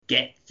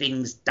get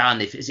things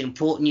done. If it's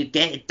important, you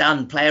get it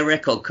done. Play a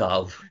record,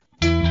 Carl.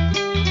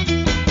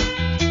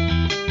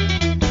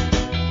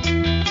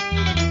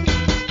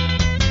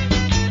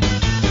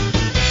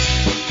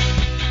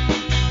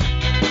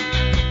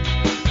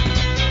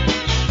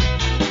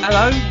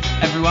 Hello,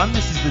 everyone.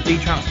 This is the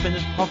D-Trout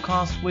Spinners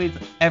podcast with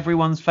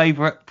everyone's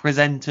favourite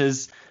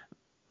presenters,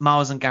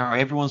 Miles and Gary.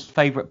 Everyone's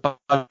favourite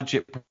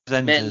budget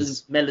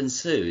presenters. Mel and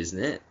Sue,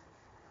 isn't it?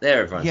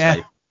 They're everyone's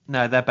favourite.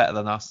 No, they're better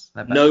than us.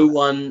 No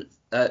one.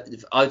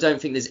 I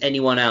don't think there's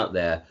anyone out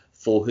there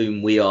for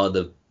whom we are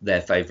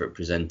their favourite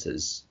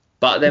presenters.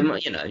 But then,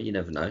 you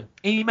never know.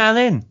 Email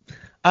in.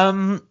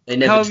 How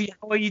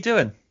are you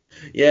doing?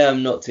 Yeah,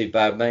 I'm not too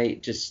bad,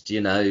 mate. Just,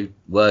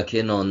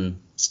 working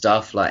on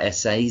stuff like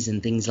essays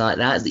and things like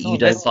that you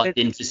don't find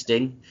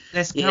interesting.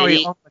 Let's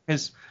carry on,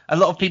 because a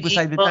lot of people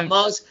say they don't.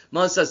 Mars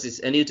does this,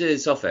 and he'll do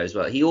this off air as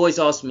well. He always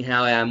asks me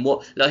how I am.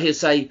 He'll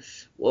say,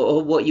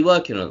 what are you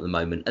working on at the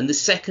moment? And the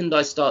second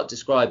I start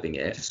describing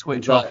it,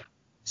 switch off.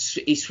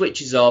 He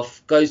switches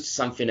off, goes to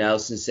something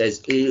else, and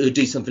says he'll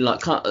do something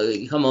like, come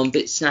on, a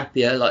bit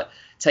snappier, like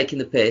taking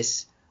the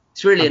piss.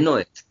 It's really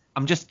annoying.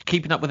 I'm just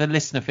keeping up with the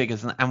listener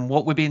figures, and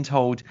what we're being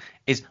told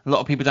is a lot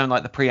of people don't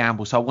like the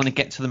preamble, so I want to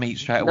get to the meat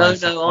straight away.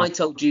 No, I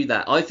told you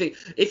that. I think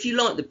if you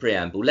like the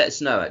preamble, let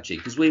us know, actually,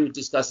 because we were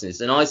discussing this,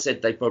 and I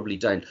said they probably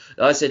don't.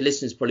 I said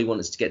listeners probably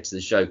want us to get to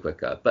the show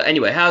quicker. But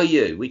anyway, how are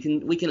you? We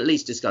can at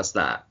least discuss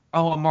that.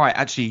 Oh, I'm all right.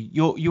 Actually,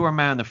 you're a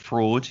man of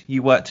fraud.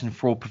 You worked in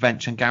fraud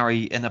prevention.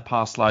 Gary, in a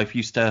past life,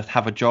 used to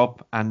have a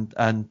job and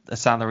a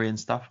salary and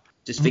stuff.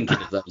 Just thinking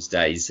of those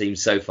days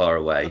seems so far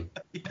away.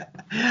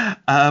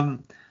 Yeah.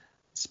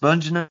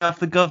 Sponging off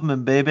the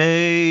government,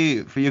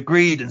 baby, for your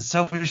greed and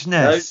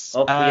selfishness.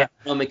 No, off the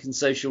Economic and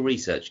Social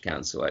Research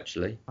Council,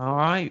 actually. All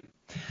right.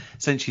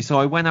 Essentially, so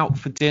I went out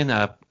for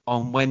dinner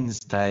on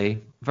Wednesday,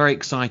 very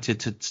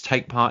excited to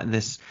take part in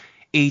this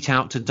Eat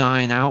Out to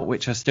Dine Out,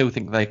 which I still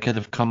think they could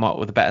have come up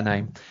with a better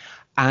name,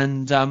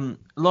 and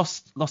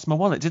lost my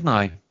wallet, didn't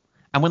I?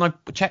 And when I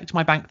checked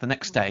my bank the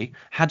next day,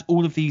 had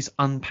all of these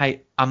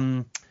unpaid,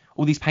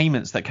 all these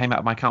payments that came out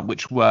of my account,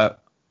 which were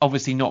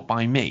obviously not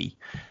by me.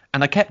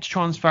 And I kept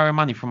transferring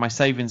money from my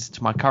savings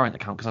to my current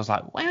account because I was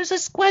like, where's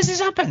this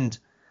happened?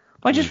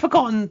 I just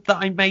forgotten that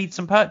I made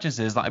some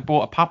purchases, that I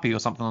bought a puppy or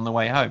something on the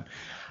way home.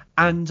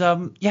 And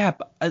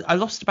but I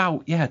lost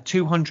about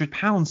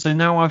 £200. So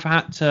now I've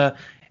had to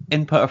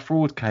input a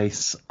fraud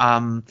case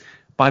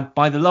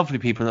by the lovely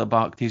people at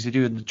Barclays who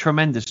do a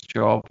tremendous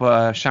job.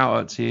 Shout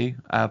out to you,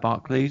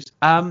 Barclays.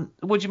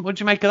 What'd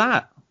you make of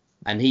that?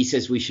 And he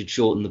says we should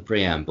shorten the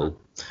preamble.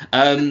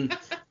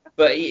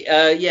 But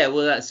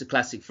well, that's a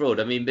classic fraud.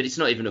 I mean, but it's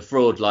not even a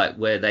fraud like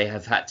where they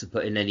have had to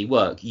put in any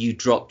work. You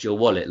dropped your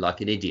wallet like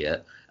an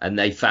idiot, and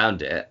they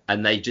found it,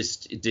 and they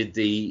just did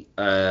the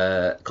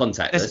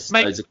contactless,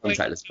 loads of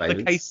contactless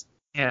payments.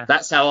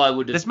 That's how I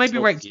would have. Let's maybe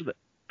wait till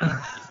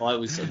if I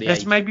was at the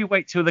Let's maybe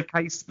wait till the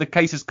case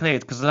is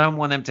cleared, because I don't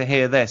want them to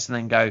hear this and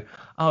then go,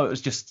 oh, it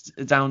was just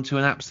down to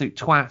an absolute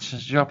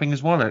twat dropping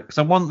his wallet, because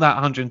I want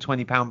that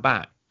 £120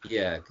 back.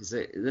 Yeah, because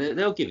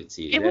they'll give it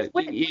to you.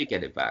 You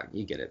get it back.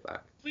 You get it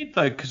back. Weird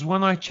though, because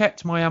when I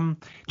checked my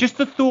just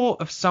the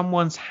thought of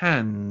someone's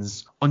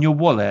hands on your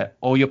wallet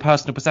or your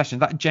personal possession,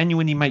 that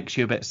genuinely makes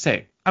you a bit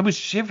sick. I was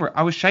shivering.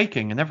 I was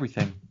shaking and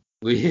everything.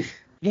 Yeah,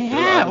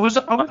 I was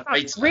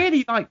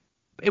really like,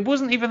 it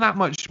wasn't even that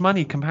much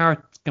money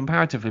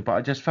comparatively, but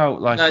I just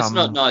felt like no, it's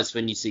not nice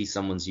when you see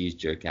someone's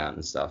used your account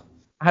and stuff.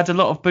 I had a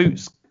lot of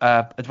Boots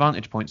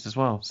advantage points as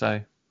well,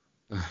 so.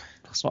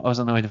 That's what I was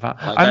annoyed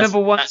about. I remember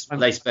once. That's what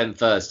they spent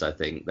first, I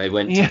think. They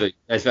went to Boots.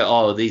 They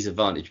spent, these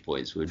advantage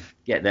points would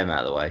get them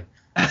out of the way.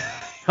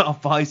 I'll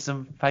buy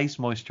some face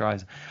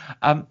moisturiser.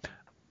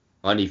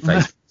 I need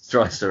face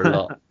moisturiser a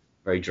lot.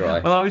 Very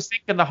dry. Well, I was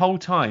thinking the whole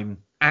time,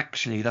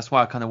 actually, that's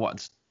why I kind of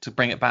wanted to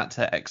bring it back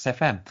to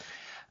XFM.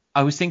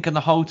 I was thinking the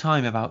whole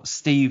time about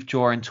Steve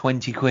drawing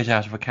 20 quid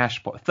out of a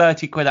cash point,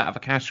 30 quid out of a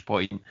cash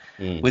point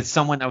with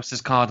someone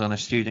else's card on a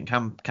student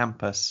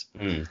campus.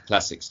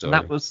 Classic story.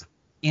 And that was...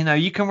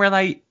 you can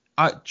relate.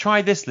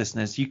 Try this,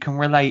 listeners. You can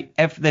relate.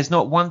 There's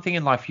not one thing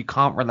in life you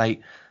can't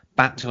relate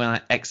back to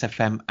an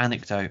XFM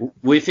anecdote.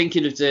 We're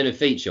thinking of doing a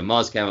feature.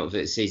 Mars came up with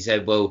it. He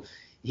said, well,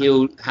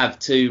 he'll have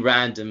two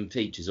random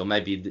features, or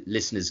maybe the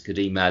listeners could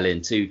email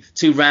in two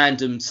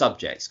random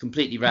subjects,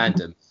 completely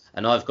random.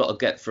 And I've got to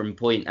get from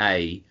point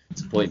A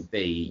to point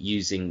B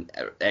using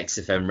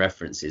XFM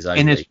references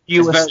only. In as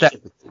few steps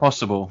as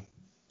possible.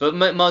 But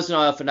Mars and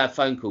I often have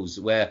phone calls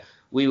where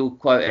we will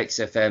quote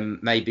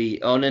XFM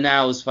maybe on an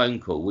hour's phone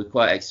call. We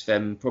quote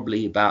XFM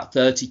probably about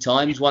 30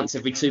 times, once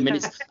every 2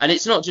 minutes. And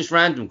it's not just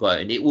random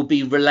quoting. It will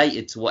be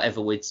related to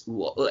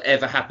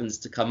whatever happens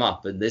to come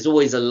up. And there's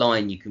always a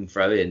line you can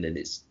throw in, and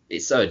it's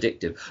so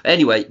addictive.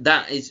 Anyway,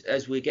 that is,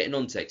 as we're getting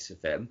on to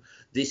XFM,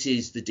 this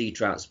is the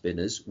D-Trout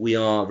Spinners. We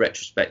are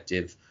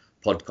retrospective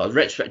podcast,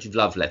 retrospective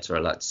love letter, I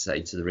like to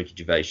say, to the Ricky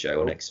Gervais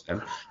show on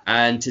XFM.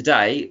 And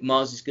today,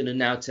 Mars is going to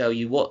now tell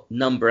you what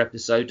number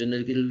episode and a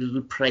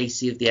little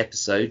précis of the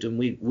episode, and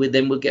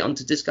we'll get on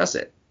to discuss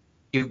it.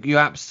 You're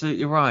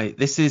absolutely right.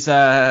 This is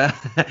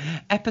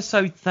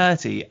episode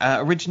 30,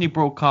 originally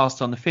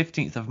broadcast on the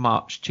 15th of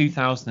March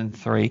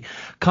 2003.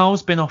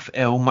 Carl's been off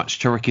ill, much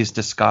to Ricky's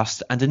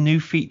disgust, and a new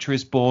feature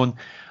is born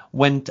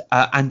when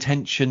and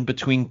tension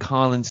between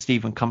Carl and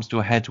Stephen comes to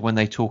a head when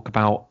they talk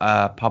about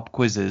pub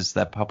quizzes,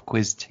 their pub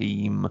quiz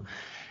team.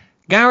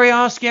 Gary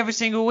asks you every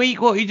single week,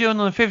 what are you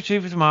doing on the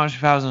 15th of March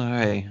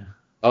 2003?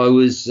 I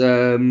was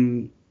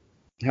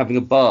having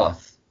a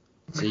bath.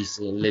 So I used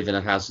to live in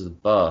a house with a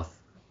bath.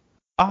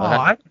 Oh,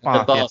 I had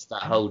a bath yes.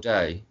 that whole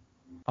day.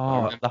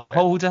 Oh, the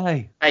whole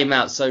day. Came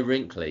out so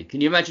wrinkly. Can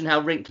you imagine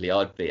how wrinkly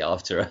I'd be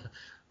after a...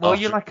 Well,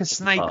 after you're like a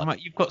snake.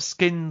 You've got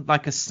skin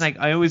like a snake.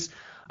 I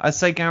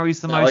say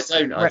Gary's the most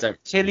I don't.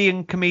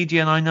 reptilian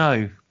comedian I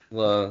know.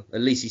 Well, at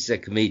least he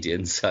said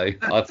comedian, so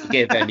I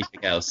forgive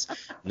anything else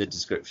in the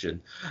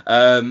description.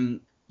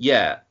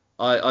 Yeah,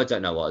 I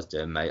don't know what I was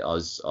doing, mate. I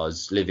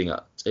was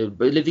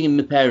living in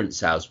my parents'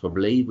 house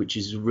probably, which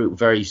is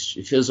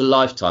it feels a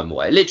lifetime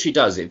away. It literally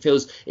does. It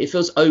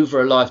feels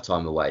over a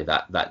lifetime away,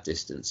 that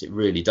distance. It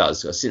really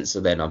does. Since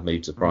then I've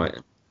moved to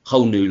Brighton,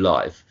 whole new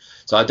life.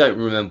 So I don't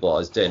remember what I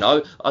was doing.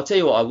 I'll tell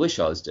you what I wish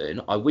I was doing.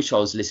 I wish I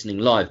was listening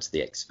live to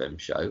the XFM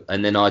show,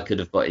 and then I could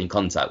have got in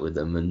contact with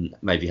them and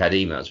maybe had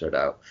emails read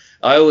out.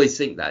 I always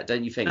think that,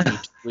 don't you think? You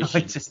wish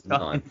you just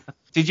live.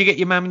 Did you get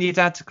your mum and your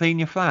dad to clean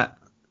your flat?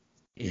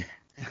 Yeah.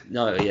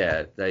 No,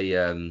 yeah,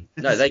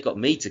 they got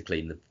me to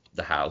clean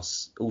the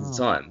house all the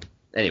time.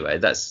 Anyway,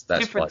 that's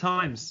different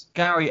times.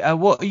 Gary,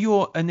 what are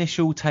your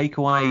initial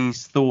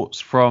takeaways, thoughts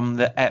from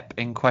the ep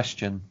in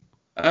question?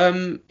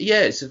 Yeah,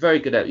 it's a very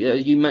good ep. Yeah,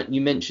 you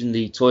mentioned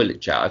the toilet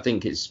chat. I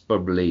think it's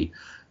probably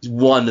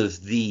one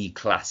of the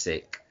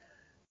classic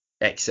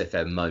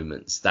XFM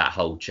moments. That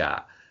whole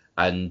chat.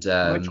 And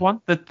which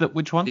one?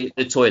 Which one?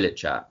 The toilet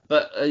chat.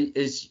 But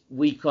as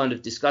we kind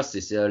of discussed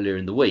this earlier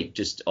in the week,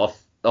 just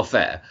off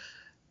air.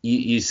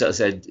 You sort of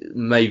said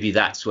maybe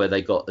that's where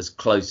they got as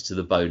close to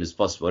the bone as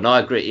possible, and I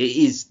agree. It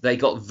is. They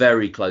got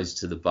very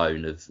close to the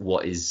bone of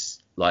what is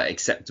like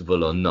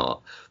acceptable or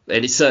not,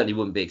 and it certainly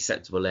wouldn't be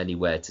acceptable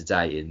anywhere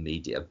today in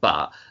media.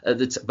 But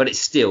it's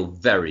still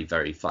very,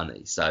 very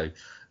funny. So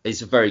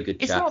it's a very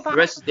good chat. Not that, the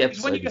rest of the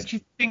episode.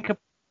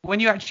 When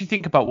you actually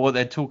think about what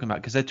they're talking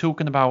about, because they're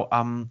talking about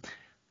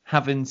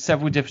having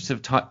several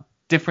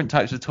different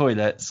types of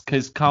toilets,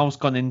 because Carl's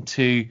gone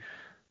into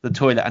the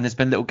toilet and there's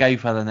been a little gay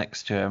fella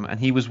next to him, and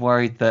he was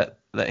worried that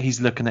he's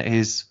looking at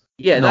his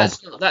knob.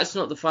 That's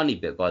not the funny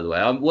bit, by the way.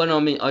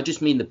 I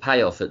just mean the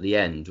payoff at the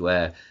end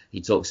where he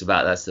talks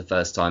about that's the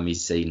first time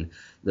he's seen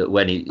that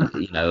when he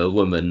a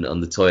woman on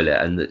the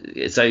toilet,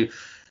 and so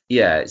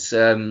yeah, it's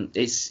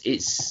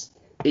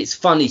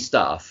funny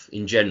stuff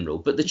in general,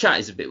 but the chat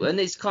is a bit, and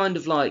it's kind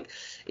of like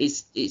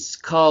it's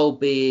Carl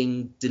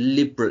being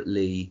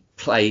deliberately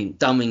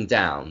dumbing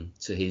down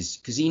to his,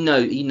 because he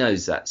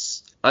knows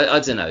that's.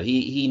 I don't know.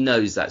 He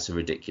knows that's a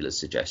ridiculous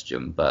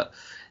suggestion, but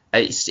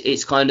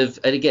it's kind of,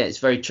 and again, it's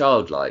very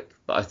childlike.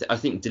 But I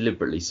think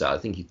deliberately so. I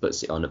think he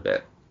puts it on a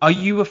bit. Are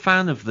you a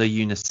fan of the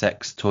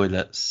unisex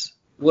toilets?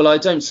 Well, I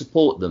don't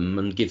support them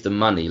and give them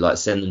money, like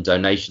send them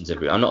donations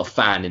every. I'm not a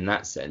fan in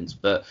that sense,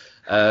 but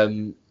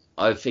I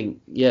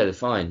think they're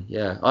fine.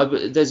 Yeah,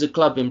 there's a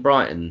club in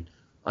Brighton.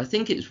 I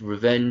think it's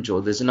Revenge,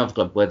 or there's another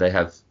club where they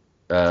have.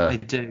 They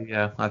do,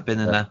 yeah. I've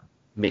been in there.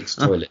 Mixed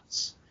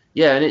toilets.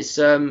 Yeah, and it's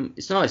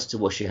nice to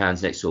wash your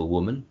hands next to a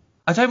woman.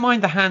 I don't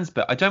mind the hands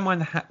bit. I don't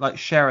mind the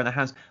sharing the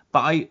hands. But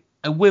I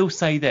will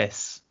say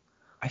this.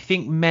 I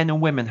think men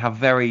and women have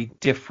very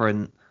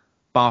different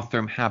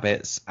bathroom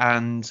habits,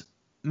 and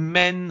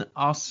men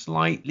are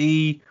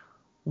slightly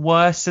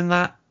worse in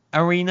that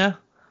arena.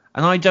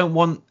 And I don't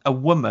want a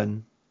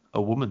woman,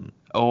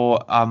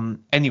 or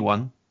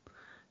anyone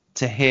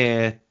to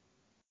hear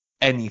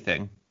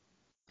anything.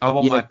 I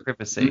want my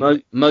privacy.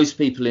 Most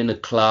people in a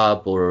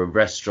club or a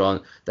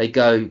restaurant, they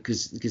go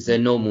because they're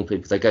normal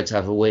people. They go to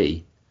have a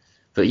wee.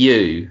 But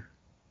you,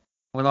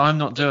 well, I'm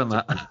not doing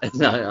that.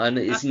 No,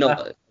 it's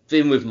not. I've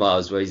been with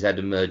Miles where he's had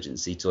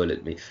emergency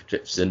toilet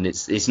trips, and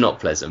it's not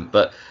pleasant.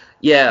 But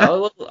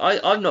yeah,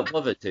 I'm not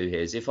bothered to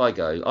his. If I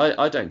go,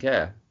 I don't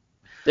care.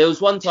 There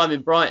was one time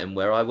in Brighton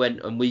where I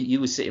went and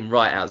you were sitting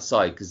right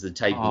outside because the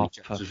table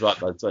was right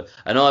by the toilet,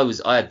 and I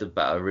had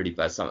a really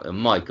bad sound. And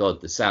my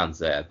God, the sound's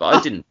there, but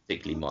I didn't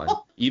particularly mind.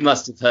 You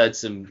must have heard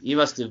some. You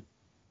must have.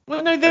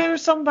 Well, no, there are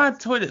some bad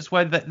toilets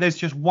where there's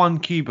just one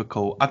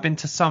cubicle. I've been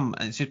to some,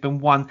 and it's just been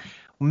one,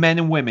 men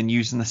and women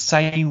using the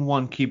same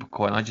one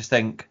cubicle, and I just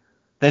think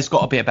there's got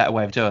to be a better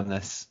way of doing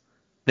this.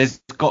 There's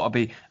got to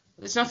be.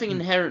 There's nothing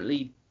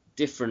inherently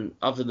different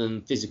other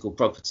than physical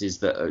properties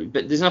but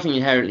there's nothing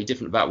inherently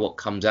different about what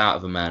comes out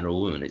of a man or a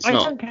woman. I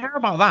don't care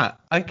about that.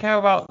 I care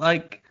about,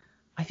 I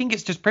think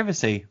it's just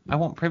privacy. I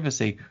want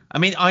privacy. I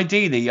mean,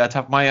 ideally I'd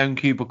have my own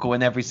cubicle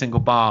in every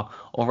single bar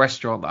or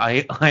restaurant that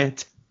I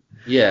had.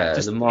 Yeah,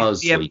 just the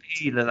Miles suite.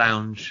 The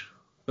lounge.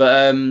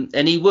 But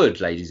and he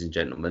would, ladies and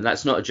gentlemen,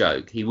 that's not a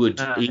joke. He would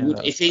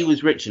if he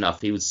was rich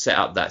enough, he would set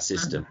up that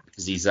system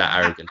because he's that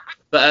arrogant.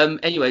 But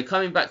anyway,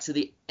 coming back to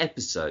the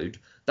episode,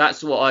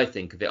 That's what I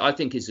think of it. I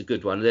think it's a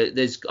good one.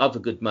 There's other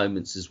good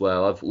moments as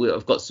well.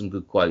 I've got some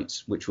good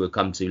quotes, which we'll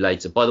come to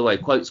later. By the way,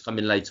 quotes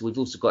coming later. We've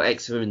also got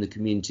XFM in the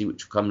community,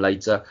 which will come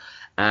later,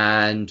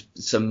 and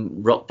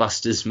some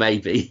rockbusters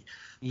maybe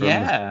from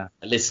a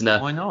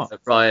listener. Why not?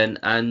 Brian.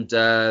 And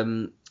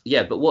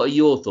but what are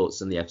your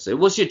thoughts on the episode?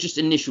 What's your just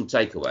initial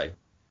takeaway?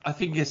 I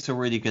think it's a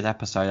really good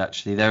episode,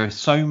 actually. There are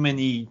so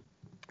many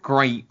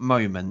great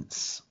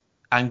moments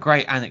and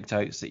great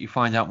anecdotes that you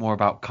find out more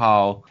about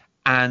Carl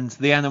and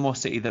the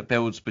animosity that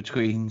builds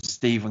between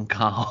Steve and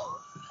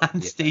Carl.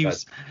 And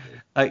Steve's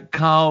like,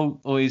 Carl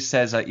always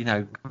says, like,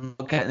 I'm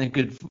not getting a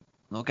good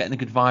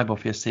vibe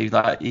off you, Steve.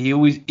 Like, he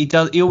always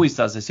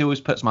does this. He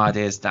always puts my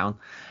ideas down.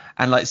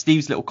 And like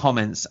Steve's little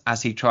comments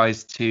as he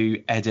tries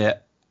to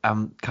edit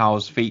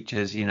Carl's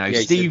features,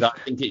 Steve, I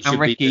think it should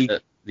Ricky, be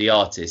the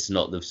artist,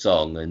 not the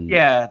song. And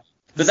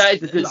but that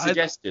is a good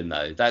suggestion,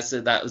 though.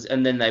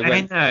 And then they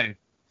went. I know.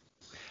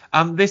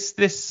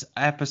 This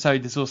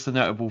episode is also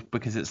notable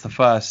because it's the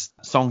first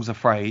Songs of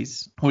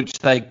Phrase, which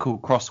they call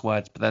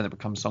crosswords, but then it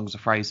becomes Songs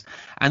of Phrase,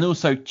 and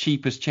also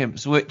Cheap as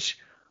Chimps, which,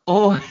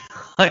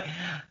 like,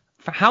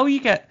 for how you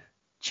get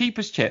Cheap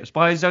as Chips,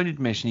 by his own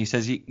admission, he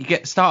says you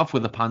start off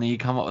with a pun and you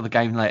come up with a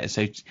game later.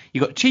 So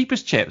you got Cheap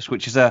as Chips,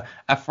 which is a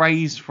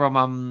phrase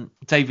from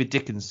David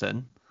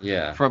Dickinson,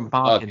 from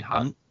Bargain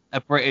Hunt,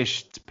 a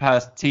British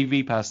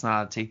TV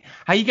personality.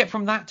 How you get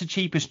from that to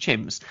Cheap as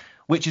Chimps,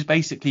 which is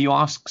basically you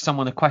ask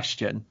someone a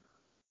question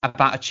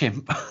about a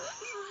chimp.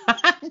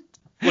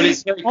 Well,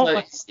 it's very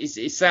close.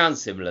 It sounds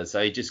similar.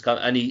 So he just come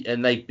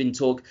and they've been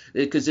talking,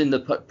 because in the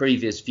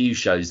previous few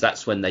shows,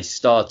 that's when they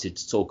started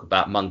to talk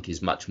about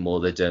monkeys much more.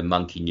 They're doing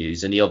monkey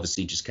news, and he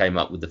obviously just came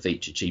up with the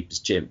feature Cheap as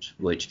Chimps,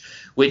 which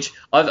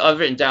I've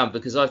written down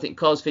because I think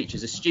Carl's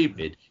features are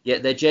stupid,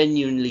 yet they're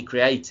genuinely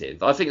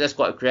creative. I think that's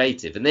quite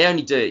creative, and they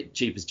only do it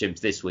Cheap as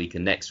Chimps this week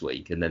and next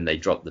week, and then they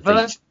drop the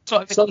feature.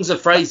 Songs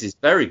of Phrase is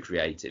very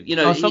creative.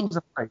 Songs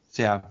of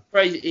Phrase,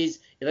 Phrase is.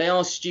 They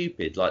are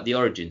stupid, like the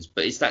origins,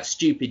 but it's that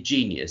stupid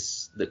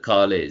genius that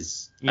Carl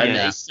is, and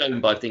it's shown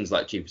by things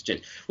like Cheap as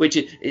Chimps, which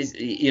is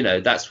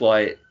that's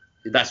why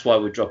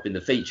we're dropping the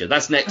feature.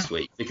 That's next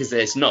week because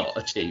it's not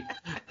a cheap,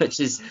 which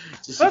is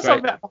just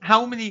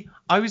how many.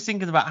 I was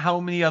thinking about how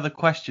many other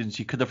questions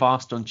you could have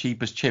asked on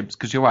Cheap as Chimps,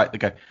 because you're right. They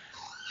go,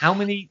 how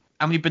many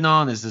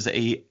bananas does it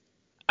eat?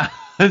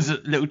 As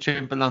a little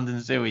chimp in London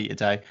Zoo eat a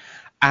day?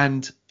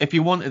 And if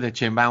you wanted a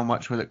chimp, how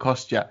much will it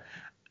cost you?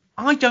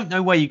 I don't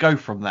know where you go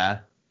from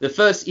there. The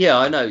first,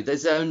 I know.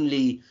 There's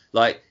only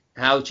like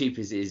how cheap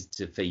is it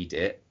to feed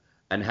it,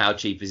 and how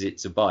cheap is it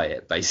to buy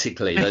it.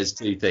 Basically, those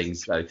two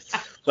things. So,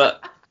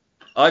 but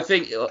I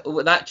think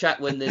that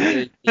chat when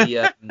when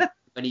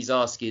he's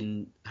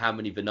asking how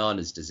many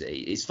bananas does it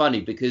eat, it's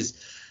funny because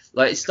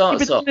like it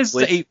starts off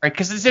with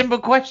because it's a simple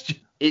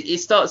question. It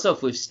starts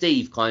off with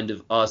Steve kind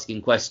of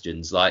asking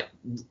questions, like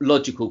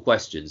logical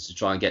questions, to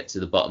try and get to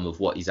the bottom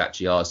of what he's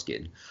actually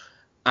asking.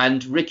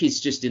 And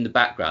Ricky's just in the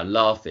background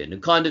laughing,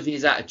 and kind of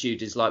his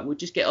attitude is like, well,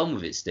 just get on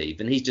with it, Steve.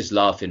 And he's just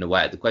laughing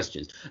away at the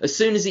questions. As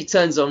soon as he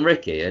turns on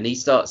Ricky and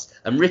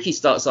Ricky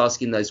starts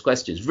asking those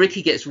questions,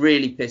 Ricky gets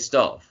really pissed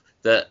off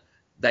that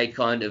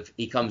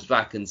he comes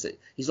back and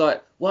he's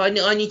like, well,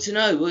 I need to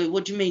know.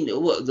 What do you mean?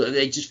 What,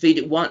 they just feed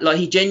it one? Like,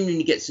 he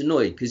genuinely gets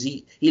annoyed because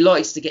he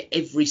likes to get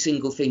every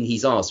single thing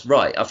he's asked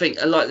right. I think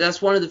like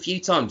that's one of the few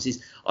times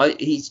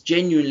he's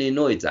genuinely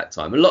annoyed that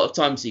time. A lot of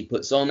times he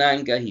puts on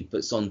anger, he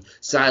puts on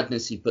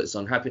sadness, he puts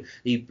on happy,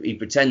 he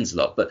pretends a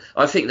lot. But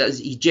I think that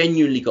he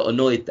genuinely got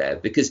annoyed there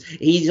because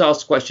he's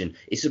asked a question.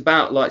 It's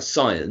about like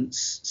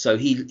science, so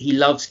he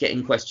loves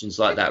getting questions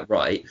like that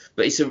right.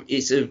 But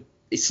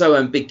it's so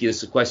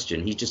ambiguous a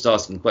question. He's just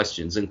asking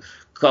questions, and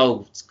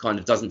Carl kind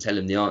of doesn't tell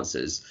him the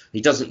answers.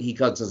 He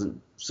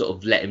doesn't sort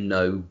of let him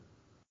know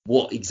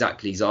what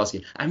exactly he's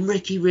asking. And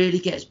Ricky really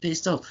gets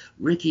pissed off.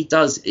 Ricky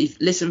does.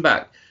 Listen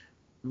back.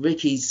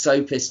 Ricky's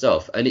so pissed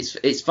off, and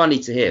it's funny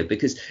to hear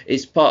because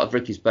it's part of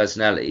Ricky's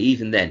personality.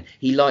 Even then,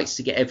 he likes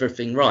to get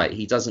everything right.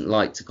 He doesn't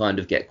like to kind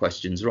of get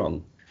questions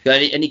wrong.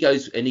 And he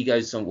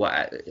goes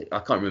somewhat. I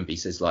can't remember. He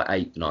says like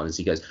 8 bananas.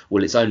 He goes,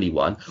 well, it's only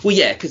one. Well,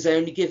 yeah, because they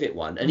only give it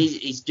one, and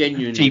he's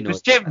genuinely Cheap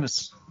as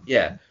Chimps.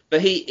 Yeah,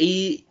 but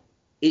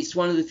it's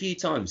one of the few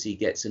times he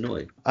gets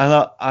annoyed.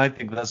 I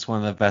think that's one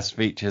of the best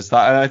features.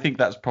 I think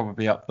that's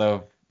probably up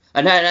there.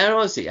 And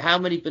honestly, how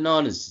many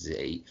bananas does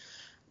it eat?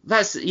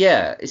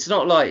 It's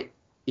not like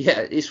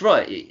it's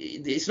right.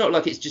 It's not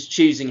like it's just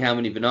choosing how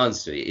many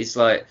bananas to eat. It's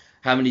like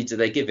how many do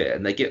they give it?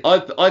 And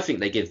I think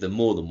they give them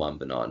more than one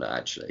banana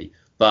actually.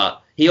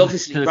 But he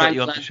obviously rang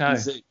the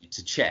zoo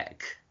to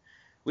check,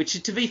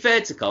 which, to be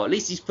fair to Carl, at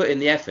least he's putting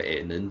the effort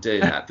in and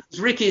doing that. Because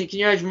Ricky, can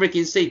you imagine Ricky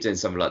and Steve doing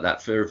something like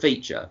that for a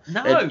feature?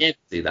 No. They'd never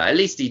do that. At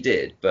least he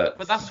did. But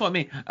that's what I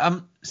mean.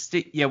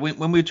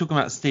 When we were talking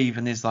about Steve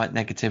and his like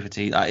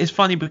negativity, it's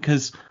funny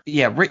because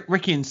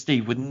Ricky and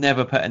Steve would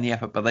never put any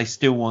effort, but they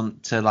still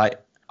want to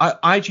like.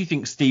 I actually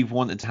think Steve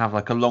wanted to have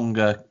like a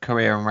longer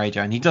career on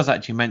radio, and he does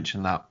actually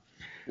mention that.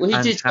 Well,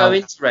 he did go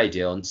into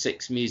radio on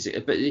 6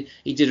 Music, but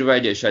he did a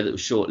radio show that was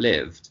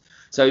short-lived.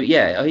 So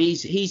yeah,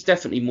 he's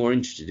definitely more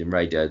interested in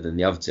radio than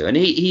the other two, and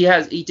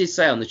he did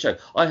say on the show,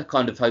 I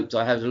kind of hoped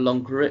I'd have a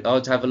long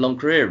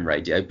career in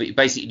radio, but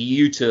basically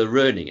you two are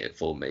ruining it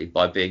for me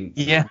by being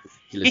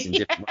ridiculous in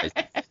different ways.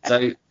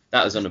 So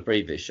that was on a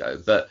previous show,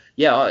 but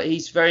yeah,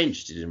 he's very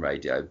interested in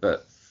radio,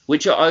 but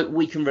which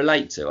we can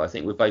relate to. I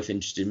think we're both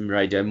interested in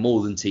radio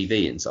more than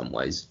TV in some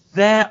ways.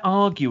 They're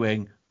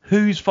arguing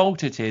whose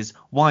fault it is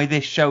why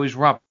this show is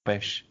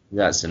rubbish.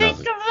 That's another.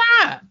 Think of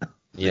that.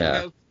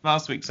 Yeah.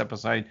 Last week's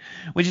episode,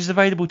 which is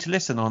available to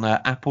listen on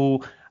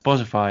Apple,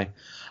 Spotify.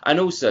 And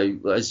also,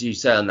 as you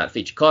say on that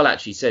feature, Carl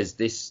actually says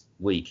this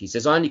week, he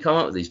says, I only come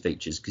up with these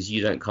features because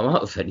you don't come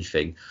up with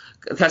anything.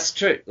 That's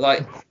true.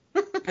 Like,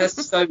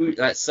 that's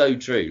so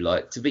true.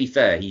 Like, to be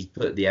fair, he's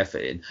put the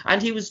effort in.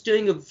 And he was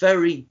doing a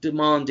very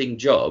demanding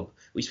job.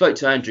 We spoke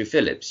to Andrew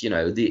Phillips,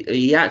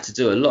 he had to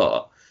do a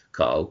lot,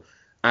 Carl.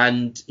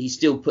 And he's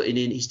still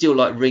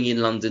like ringing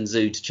London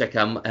Zoo to check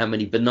how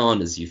many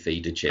bananas you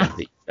feed a chimp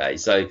each day.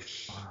 So,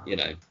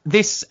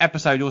 This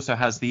episode also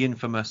has the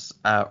infamous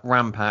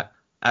Rampat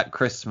at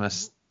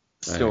Christmas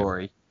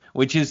story,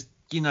 which is,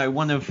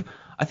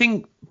 I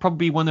think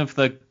probably one of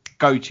the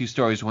go-to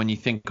stories when you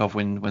think of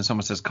when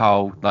someone says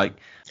Carl, like.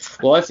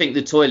 Well, I think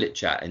the toilet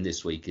chat in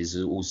this week is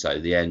also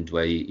the end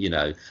where,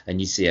 and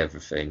you see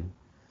everything.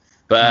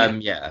 But,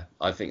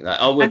 I think that.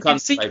 Oh, we'll come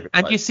to favourite.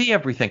 And you see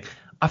everything.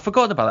 I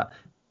forgot about that.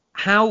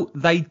 How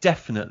they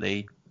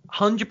definitely,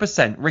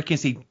 100%, Ricky and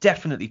Steve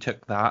definitely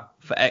took that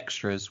for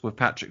extras with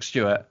Patrick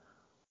Stewart.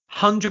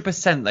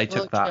 100% they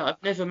took that. Yeah,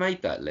 I've never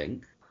made that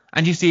link.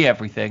 And you see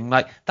everything.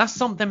 Like, that's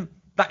something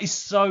that is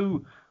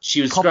so...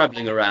 She was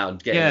scrabbling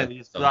around.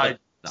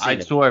 I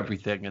saw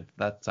everything at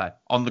that time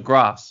on the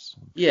grass.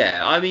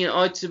 Yeah, I mean,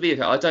 to be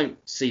fair, I don't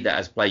see that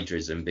as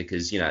plagiarism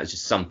because, it's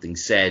just something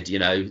said,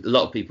 a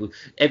lot of people,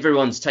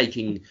 everyone's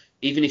taking...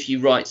 Even if you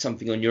write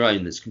something on your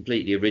own that's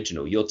completely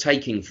original, you're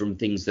taking from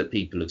things that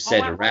people have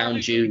said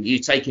around you. You're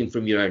taking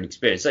from your own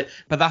experience.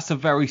 But that's a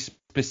very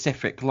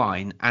specific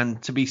line,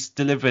 and to be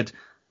delivered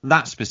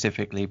that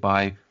specifically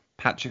by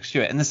Patrick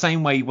Stewart. In the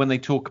same way when they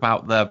talk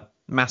about the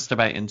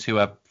masturbating to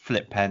a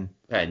flip pen.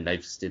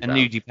 They've did a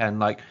nudie pen,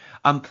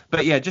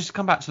 but yeah, just to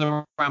come back to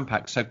the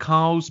Rampack. So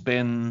Carl's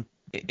been.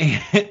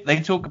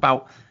 They talk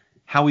about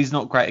how he's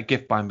not great at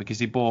gift buying because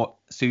he bought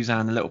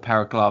Suzanne a little pair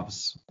of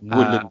gloves.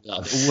 Woolen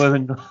gloves.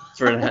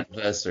 For an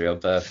anniversary or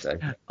birthday.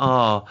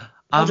 Oh.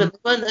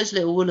 Weren't those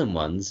little woolen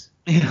ones?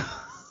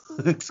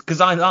 Because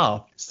I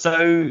laugh.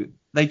 So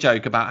they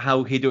joke about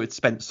how he'd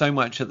spent so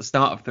much at the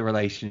start of the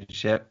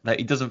relationship that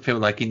he doesn't feel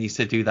like he needs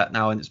to do that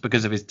now, and it's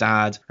because of his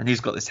dad, and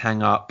he's got this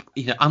hang up.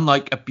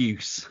 Unlike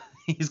abuse,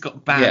 he's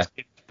got bad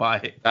gift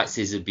buying. That's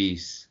his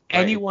abuse.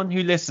 Anyone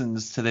who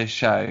listens to this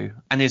show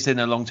and is in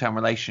a long-term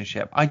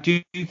relationship, I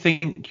do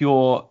think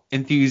your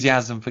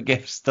enthusiasm for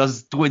gifts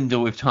does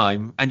dwindle with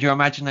time, and your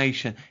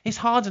imagination. It's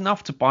hard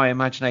enough to buy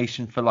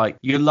imagination for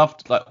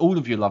all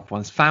of your loved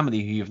ones,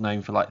 family who you've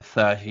known for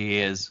 30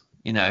 years.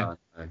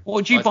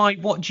 What do you buy?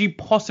 What do you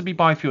possibly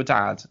buy for your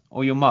dad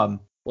or your mum?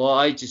 Well,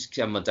 I just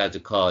send my dad a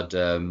card.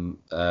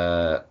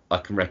 I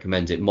can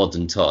recommend it,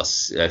 Modern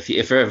Toss. If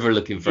you're ever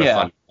looking for a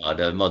fun card,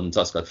 a Modern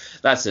Toss card,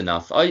 that's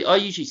enough. I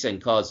usually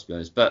send cards, to be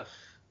honest. But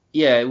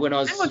yeah, when I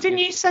was... Hang on, didn't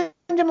you send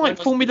him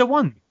Formula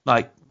One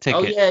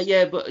tickets?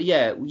 Oh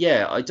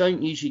yeah. I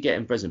don't usually get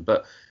him present,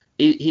 but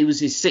he was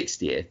his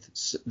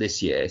 60th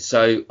this year,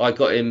 so I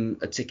got him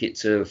a ticket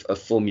to a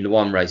Formula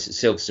One race at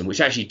Silverstone,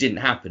 which actually didn't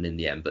happen in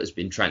the end, but has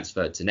been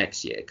transferred to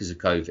next year because of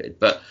COVID.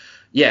 But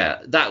yeah,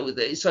 that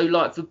was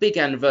so for big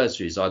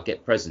anniversaries I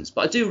get presents,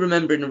 but I do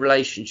remember in the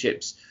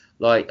relationships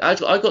I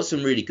got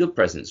some really good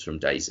presents from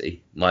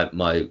Daisy, my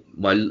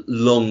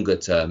longer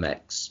term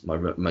ex, my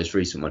most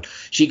recent one.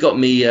 She got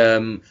me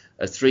a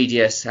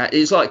 3DS.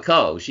 It's like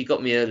Carl. She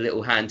got me a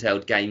little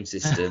handheld game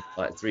system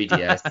like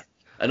 3DS.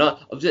 And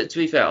to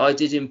be fair, I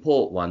did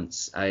import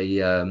once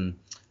a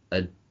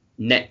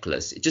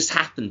necklace. It just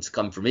happened to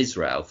come from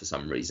Israel for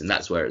some reason.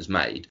 That's where it was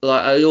made.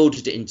 I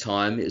ordered it in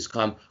time. It was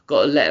got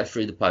a letter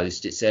through the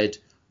post. It said,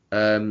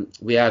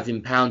 we have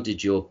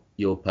impounded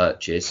your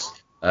purchase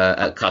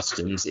at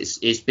customs.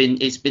 It's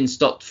been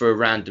stopped for a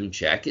random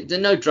check. There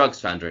are no drugs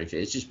found or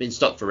anything. It's just been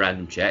stopped for a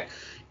random check.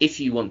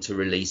 If you want to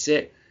release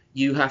it,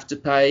 you have to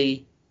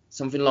pay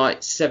something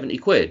like 70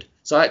 quid.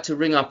 So I had to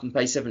ring up and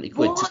pay 70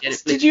 quid to get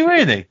it. Did you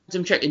really?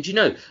 Check.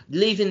 And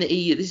leaving the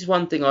EU, this is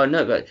one thing I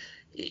know about.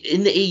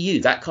 In the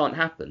EU, that can't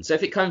happen. So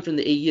if it came from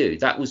the EU,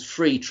 that was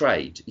free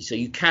trade. So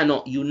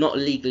you're not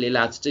legally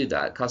allowed to do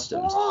that at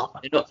customs.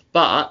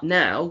 But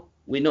now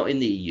we're not in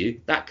the EU.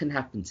 That can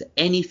happen to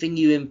anything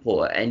you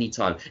import at any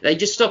time. They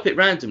just stop it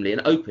randomly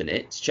and open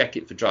it to check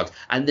it for drugs.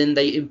 And then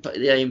they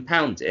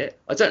impound it.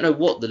 I don't know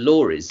what the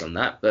law is on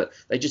that, but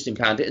they just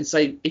impound it and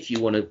say, if you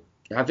want to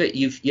have it,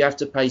 you have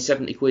to pay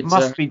 70 quid.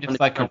 Must be just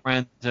a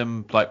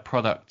random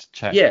product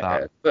check.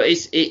 Yeah, but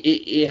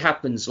it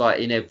happens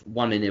in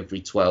one in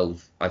every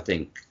 12, I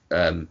think,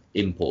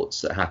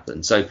 imports that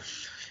happen. So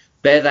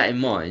bear that in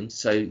mind.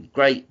 So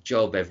great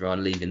job,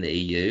 everyone leaving the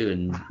EU,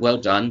 and well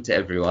done to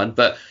everyone.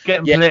 But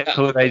Getting yeah,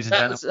 political, ladies and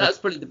gentlemen. that's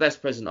probably the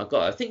best present I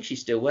got. I think she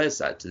still wears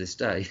that to this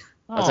day.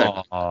 I don't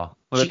know. Oh,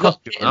 well, She it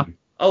cost got a you enough. kitten.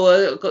 Oh,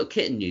 well, I've got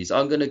kitten news.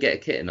 I'm going to get a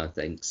kitten, I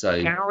think.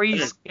 So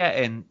Gary's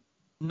getting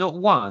not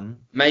one.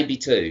 maybe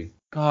two.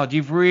 God,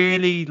 you've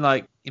really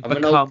I'm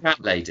an old become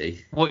cat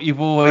lady. what you've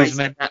always Crazy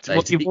meant. cat What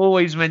lady. you've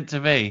always meant to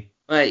be.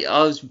 Mate,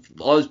 I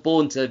was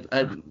born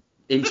to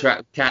interact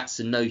with cats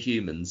and no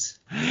humans.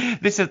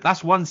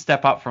 That's one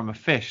step up from a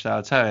fish,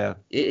 I'll tell you.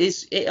 It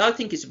is. I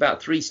think it's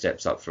about 3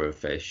 steps up for a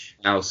fish.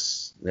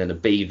 Mouse, then a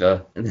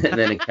beaver, and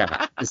then a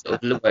cat. Just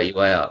sort of work your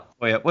way up.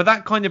 Well, yeah. Well,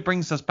 that kind of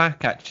brings us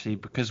back actually,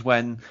 because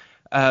when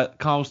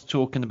Carl's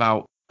talking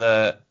about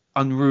the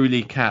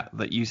unruly cat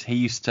that he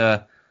used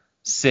to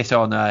sit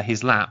on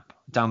his lap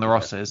down the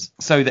Rosses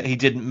so that he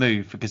didn't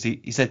move, because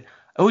he said,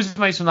 I always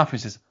made some laugh. He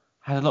says,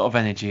 I had a lot of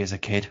energy as a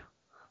kid.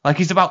 Like,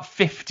 he's about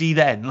 50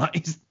 then. Like,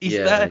 he's 30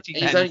 then.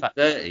 He's only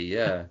 30,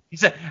 yeah.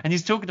 And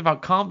he's talking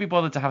about can't be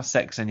bothered to have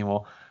sex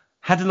anymore.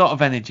 Had a lot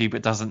of energy,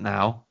 but doesn't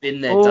now.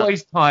 Been there,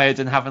 always tired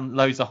and having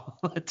loads of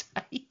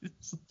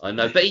holidays. I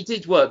know, but he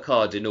did work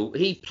hard in all.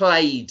 He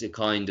played a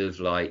kind of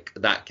like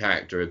that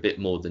character a bit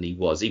more than he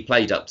was. He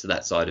played up to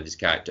that side of his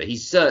character.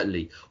 He's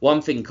certainly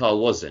one thing Carl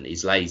wasn't.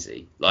 He's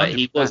lazy. Like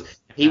he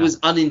was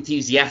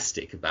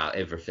unenthusiastic about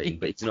everything,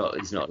 but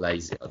he's not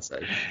lazy, I'd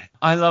say.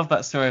 I love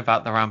that story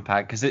about the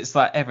rampag, because it's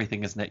like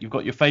everything, isn't it? You've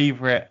got your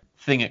favourite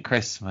thing at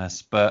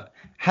Christmas, but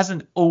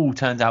hasn't all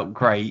turned out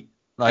great.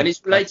 And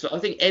it's relatable. I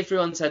think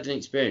everyone's had an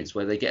experience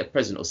where they get a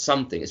present or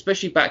something,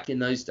 especially back in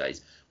those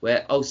days,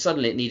 where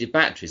suddenly it needed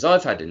batteries.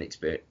 I've had an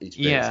experience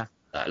like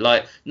that.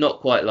 Like, not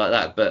quite like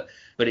that, but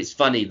it's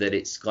funny that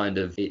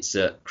it's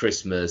at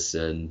Christmas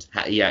and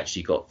he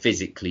actually got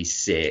physically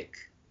sick.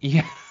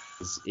 Yeah.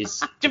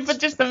 But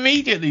just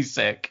immediately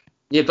sick.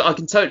 Yeah, but I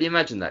can totally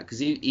imagine that, because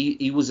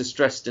he was a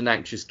stressed and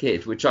anxious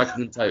kid, which I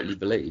can totally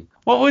believe.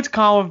 What would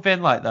Carl have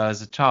been like, though,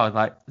 as a child?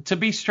 Like, to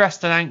be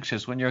stressed and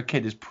anxious when you're a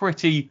kid is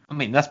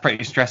that's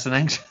pretty stressed and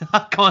anxious.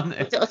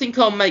 I think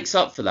Carl makes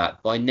up for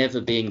that by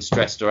never being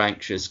stressed or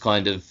anxious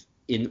kind of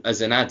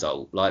as an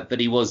adult, but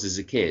he was as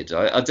a kid.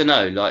 I don't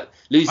know, like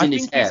losing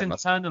his hair. I think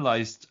he's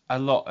internalised a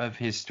lot of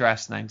his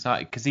stress and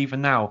anxiety, because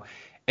even now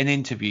in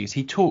interviews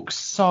he talks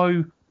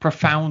so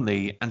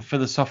profoundly and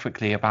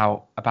philosophically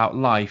about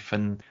life,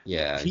 and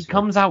he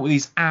comes out with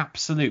these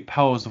absolute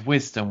pearls of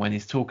wisdom when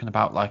he's talking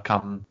about life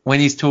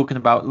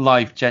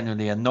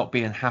generally and not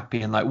being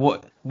happy, and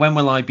when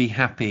will I be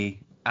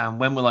happy, and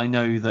when will I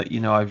know that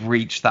I've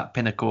reached that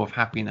pinnacle of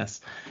happiness.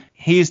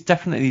 He has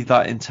definitely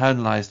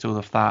internalized all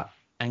of that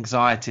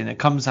anxiety, and it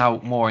comes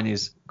out more in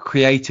his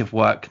creative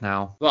work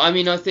now. Well, I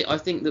mean, I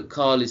think that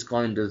Carl is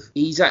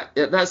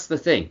that's the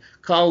thing.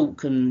 Carl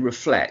can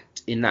reflect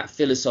in that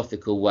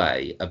philosophical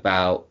way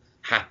about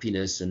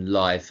happiness and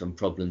life and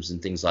problems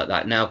and things like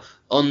that. Now,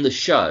 on the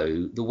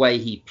show, the way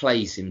he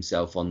plays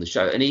himself on the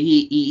show, and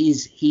he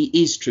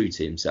is true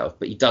to himself,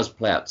 but he does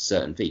play out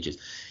certain features.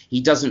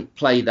 He doesn't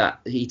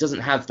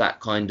have that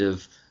kind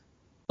of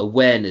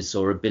awareness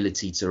or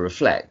ability to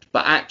reflect,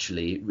 but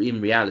actually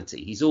in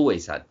reality he's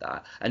always had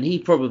that, and he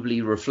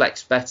probably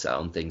reflects better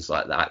on things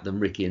like that than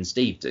Ricky and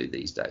Steve do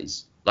these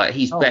days. Like,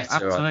 he's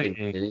better, absolutely. I think,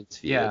 in an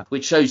interview,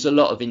 which shows a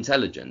lot of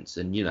intelligence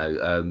and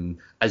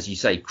as you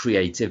say,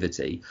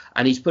 creativity,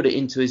 and he's put it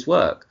into his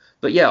work.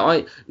 But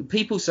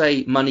people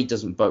say money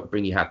doesn't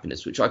bring you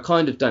happiness, which I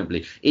kind of don't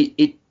believe.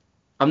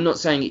 I'm not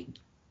saying it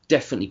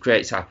definitely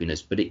creates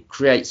happiness, but it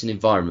creates an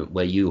environment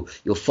where you're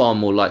far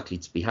more likely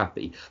to be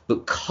happy.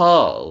 But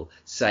Carl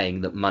saying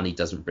that money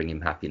doesn't bring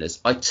him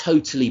happiness, I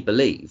totally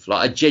believe.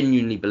 Like, I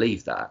genuinely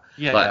believe that.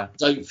 I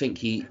don't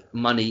think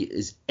money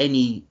is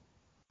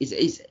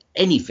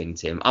anything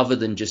to him other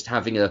than just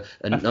having a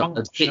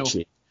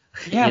kitchen.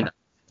 Yeah.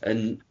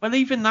 And well,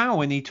 even now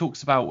when he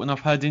talks about, when I've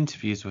heard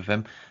interviews with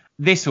him,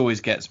 this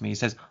always gets me. He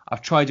says,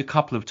 I've tried a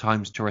couple of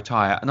times to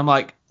retire, and I'm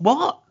like,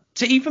 what?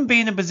 To even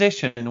be in a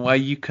position where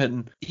you've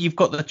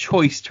got the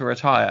choice to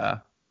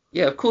retire.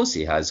 Yeah, of course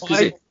he has.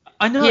 Because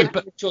I know, he had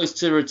the choice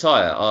to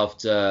retire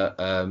after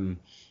An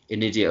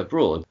Idiot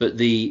Abroad, but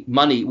the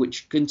money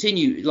which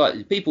continue,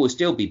 like, people will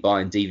still be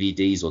buying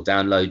DVDs or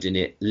downloading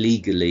it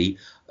legally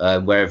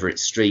wherever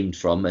it's streamed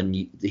from,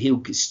 and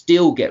he'll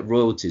still get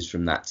royalties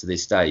from that to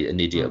this day.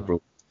 An Idiot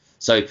Abroad.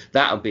 So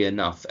that'll be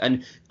enough.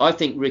 And I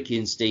think Ricky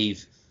and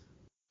Steve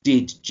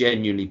did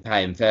genuinely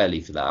pay him fairly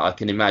for that, I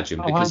can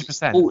imagine, because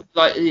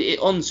 100%.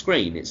 On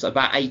screen it's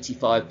about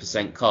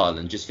 85% Carl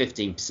and just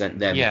 15%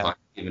 them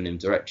giving him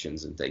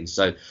directions and things.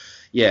 So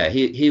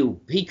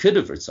he could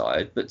have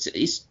retired, but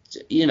it's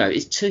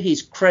to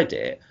his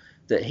credit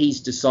that he's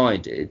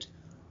decided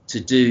to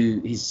do.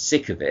 He's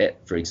sick of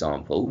it, for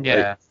example.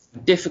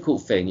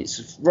 Difficult thing.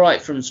 It's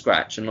right from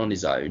scratch and on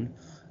his own,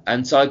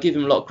 and so I give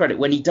him a lot of credit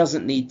when he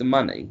doesn't need the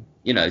money.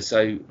 And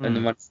the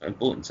money's not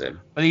important to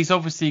him. But he's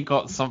obviously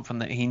got something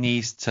that he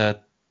needs to,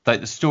 like,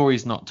 the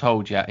story's not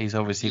told yet. He's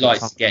obviously got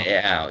something to get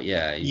it out.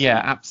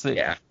 Yeah,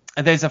 absolutely. Yeah.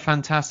 there's a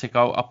fantastic.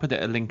 I'll put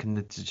a link in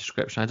the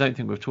description. I don't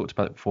think we've talked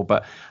about it before,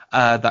 but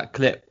that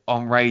clip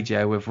on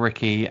radio with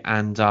Ricky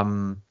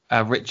and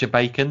Richard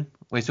Bacon,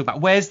 where he's talking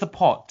about where's the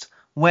pot.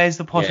 Where's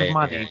the pot of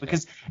money?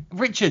 Because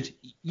Richard,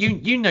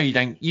 you know you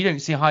don't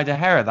see hide or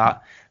hair of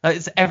that.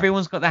 Like,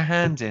 everyone's got their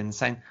hand in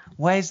saying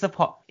where's the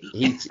pot.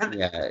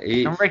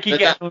 And Ricky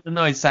gets all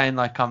annoyed saying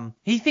like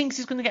he thinks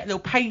he's going to get a little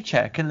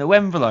paycheck and a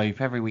little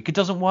envelope every week. It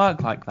doesn't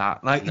work like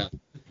that. Like no. Do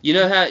you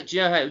know how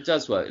it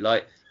does work?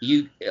 Like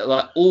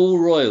all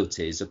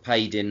royalties are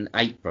paid in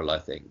April, I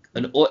think,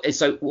 and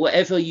so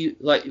whatever you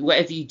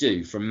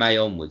do from May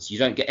onwards, you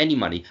don't get any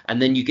money,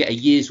 and then you get a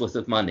year's worth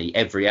of money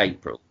every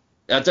April.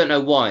 I don't know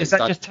why. Is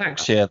that just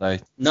tax year though?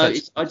 No,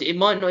 it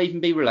might not even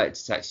be related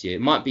to tax year.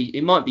 It might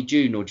be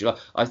June or July.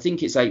 I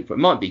think it's April.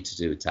 It might be to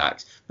do with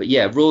tax. But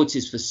yeah,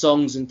 royalties for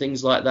songs and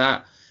things like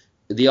that,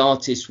 the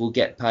artist will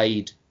get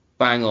paid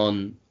bang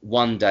on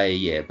one day a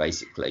year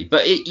basically.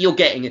 But you're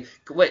getting,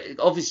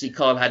 obviously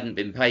Carl hadn't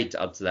been paid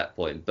up to that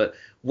point, but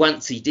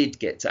once he did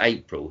get to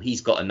April,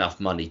 he's got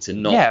enough money to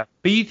not. Yeah,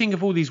 but you think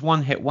of all these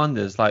one-hit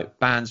wonders like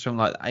bands from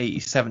like the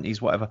 80s,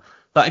 70s, whatever.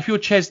 Like if you're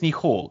Chesney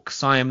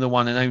Hawkes, I Am the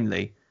One and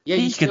Only. Yeah,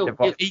 he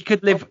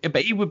could live,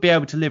 but he would be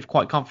able to live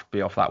quite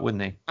comfortably off that,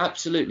 wouldn't he?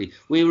 Absolutely.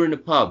 We were in a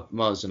pub,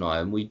 Miles and I,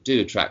 and we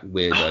do attract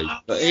weirdos.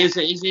 But he's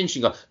an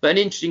interesting guy. But an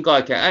interesting guy.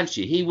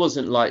 Actually, he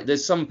wasn't like.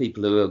 There's some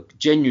people who are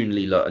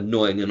genuinely like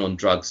annoying and on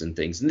drugs and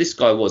things, and this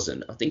guy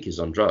wasn't. I think he was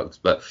on drugs,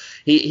 but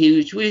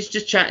he was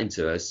just chatting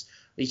to us.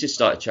 He just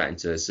started chatting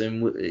to us,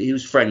 and he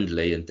was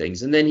friendly and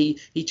things. And then he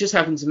just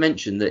happened to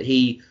mention that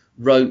he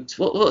wrote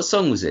what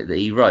song was it that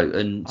he wrote?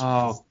 And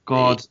oh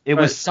god, it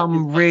was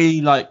some really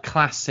like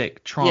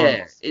classic trance.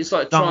 Yeah, it's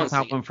like trance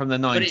album from the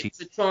 90s. But it's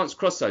a trance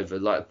crossover,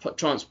 like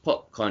trance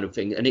pop kind of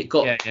thing, and it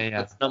got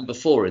number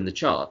 4 in the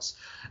charts.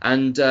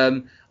 And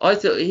I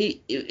thought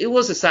it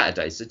was a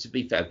Saturday, so to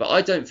be fair, but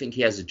I don't think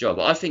he has a job.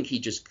 I think he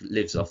just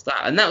lives off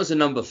that, and that was a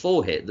number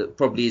 4 hit that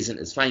probably isn't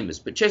as famous.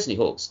 But Chesney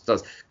Hawkes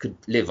could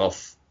live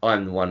off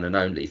I'm the One and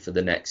Only for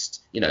the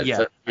next,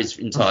 for his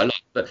entire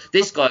life. But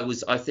this guy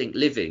was, I think,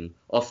 living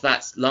off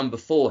that number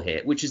 4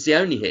 hit, which is the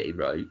only hit he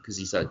wrote, because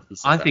he said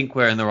I think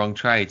we're in the wrong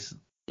trade.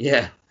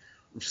 Yeah,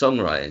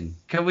 songwriting.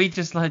 Can we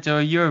just like do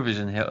a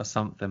Eurovision hit or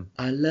something?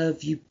 I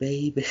love you,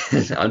 baby.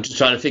 I'm just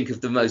trying to think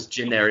of the most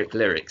generic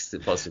lyrics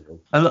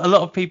possible. A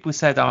lot of people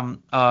said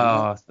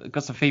got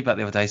some feedback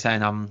the other day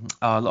saying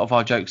a lot of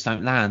our jokes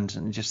don't land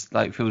and it just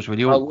like feels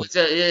really awkward.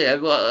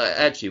 Well,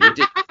 actually we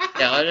did.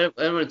 Yeah, I don't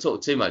want to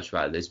talk too much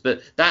about this,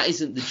 but that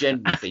isn't the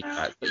general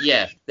feedback. But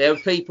yeah, there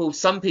are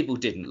some people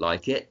didn't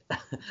like it,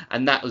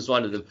 and that was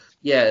one of them.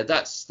 Yeah,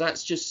 that's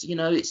just,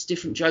 it's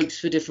different jokes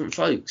for different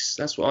folks.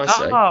 That's what I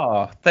say.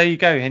 Oh, there you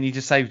go, and you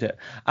just saved it.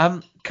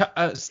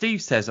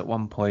 Steve says at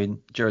one point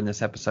during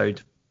this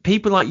episode,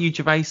 people like you,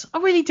 Gervais, I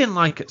really didn't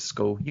like at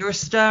school. You're a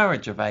stirrer,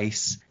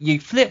 Gervais. You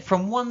flip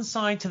from one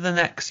side to the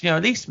next.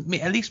 At least me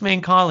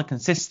and Carl are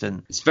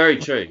consistent. It's very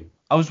true.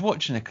 I was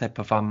watching a clip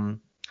of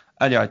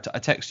earlier, I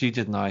texted you,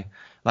 didn't I?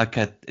 Like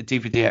a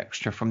DVD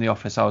extra from The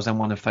Office. I was in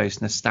one of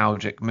those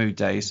nostalgic mood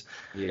days,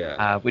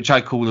 which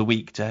I call a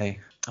weekday.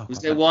 Was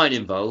there wine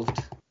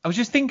involved? I was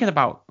just thinking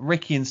about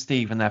Ricky and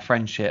Steve and their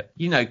friendship.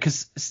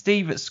 Because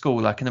Steve at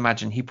school, I can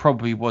imagine he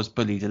probably was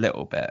bullied a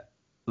little bit.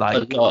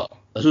 Like a lot.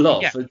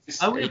 Yeah,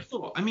 I would have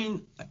thought. I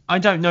mean, I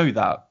don't know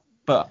that,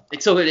 but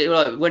it's all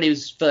like when he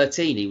was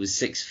 13, he was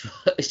 6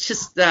 foot. It's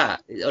just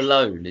that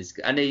alone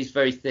and he's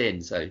very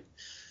thin, so.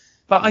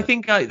 But I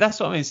think that's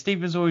what I mean.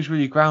 Steve was always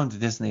really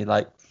grounded, isn't he?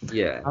 Like,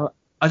 yeah.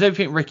 I don't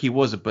think Ricky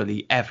was a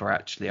bully ever,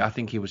 actually. I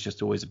think he was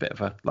just always a bit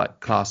of a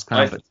class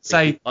clown.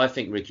 I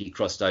think Ricky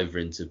crossed over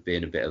into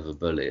being a bit of a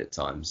bully at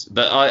times.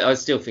 But I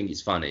still think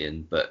it's funny.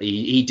 But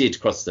he did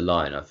cross the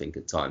line, I think,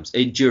 at times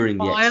during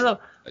the.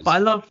 I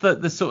love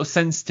the sort of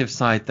sensitive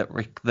side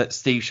that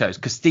Steve shows,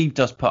 because Steve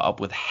does put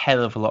up with a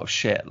hell of a lot of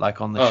shit, like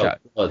on the show.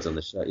 God, on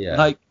the show, yeah.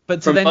 Like,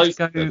 but to then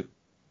to go.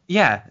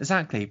 Yeah,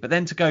 exactly. But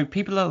then to go,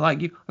 people are like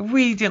you. I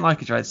really didn't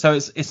like each other. So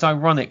it's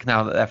ironic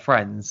now that they're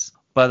friends.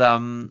 But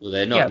well,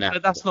 they're not now.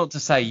 But that's not to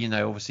say,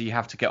 obviously you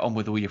have to get on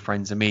with all your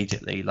friends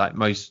immediately. Like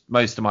most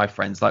of my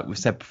friends, like we've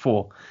said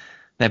before,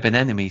 they've been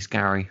enemies,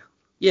 Gary.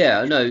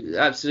 Yeah, no,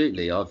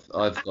 absolutely. I've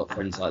got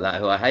friends like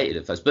that who I hated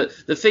at first. But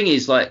the thing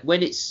is, like,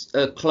 when it's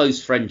a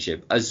close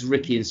friendship, as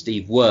Ricky and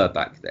Steve were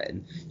back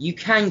then, you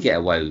can get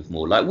away with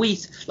more. Like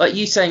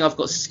you saying I've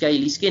got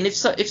scaly skin. If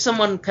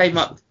someone came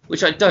up,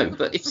 which I don't,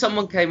 but if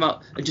someone came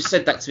up and just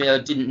said that to me, I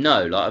didn't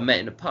know, like I met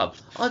in a pub,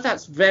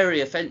 that's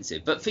very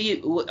offensive. But for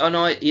you and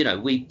I,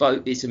 we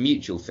both, it's a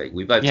mutual thing.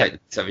 We both take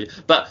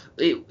the but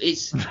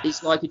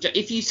it's like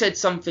if you said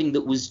something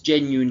that was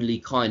genuinely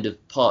kind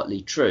of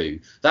partly true,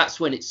 that's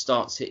when it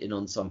starts hitting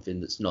on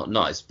something that's not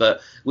nice. But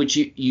which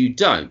you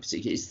don't,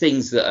 particularly, it's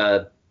things that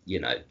are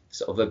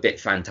sort of a bit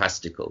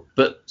fantastical.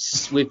 But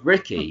with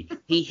Ricky,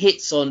 he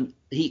hits on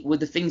with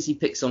the things he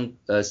picks on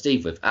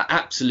Steve with are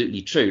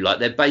absolutely true. Like,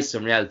 they're based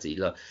on reality.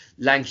 Like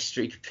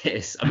Lancashire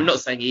Pierce. I'm not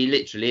saying he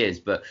literally is,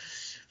 but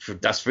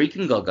that's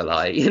freaking goggle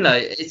eye.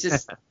 It's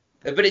just.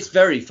 But it's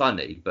very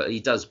funny. But he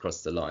does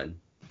cross the line.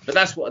 But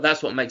that's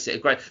what makes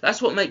it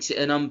that's what makes it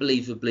an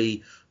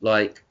unbelievably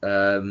like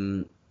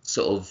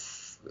sort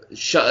of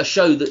a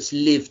show that's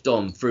lived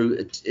on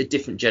through a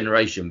different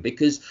generation,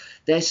 because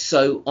they're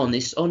so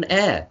honest on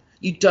air.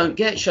 You don't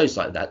get shows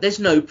like that. There's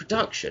no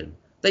production.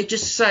 They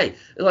just say,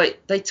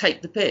 like, they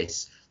take the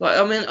piss. Like,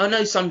 I mean, I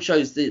know some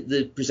shows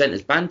the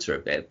presenters banter a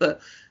bit, but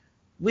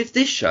with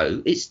this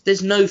show,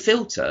 there's no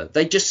filter.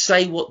 They just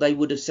say what they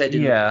would have said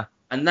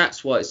and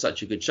that's why it's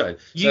such a good show.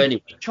 You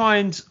anyway, try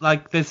and,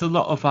 like, there's a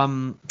lot of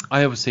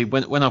I obviously,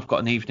 when I've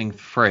got an evening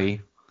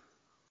free,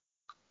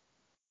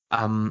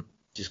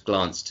 just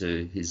glance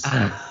to his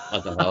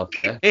other half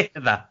there. Hear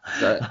that?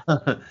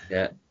 So,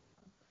 yeah.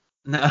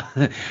 No,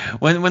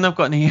 when I've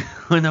got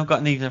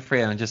an evening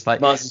free, I'm just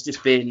like, Martin's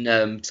just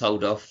been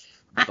told off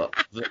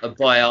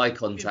by eye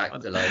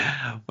contact alone.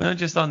 When I'm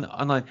just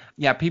on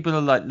yeah, people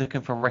are like looking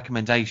for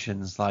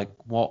recommendations, like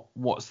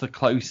what's the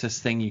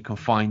closest thing you can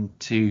find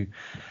to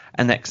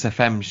an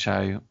XFM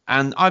show,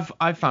 and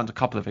I've found a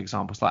couple of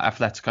examples like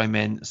Athletico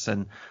Mints,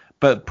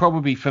 but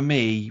probably for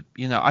me,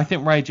 I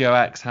think Radio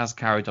X has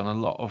carried on a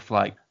lot of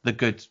like the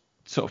good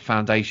sort of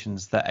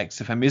foundations that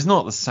XFM is.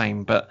 Not the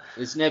same, but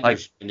it's never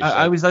like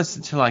I was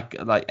listening to like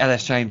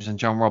Ellis James and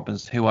John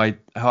Robbins, who I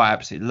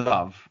absolutely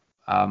love.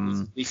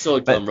 We saw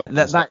John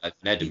Robbins live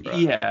in Edinburgh.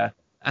 Yeah,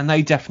 and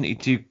they definitely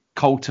do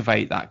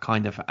cultivate that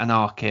kind of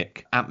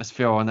anarchic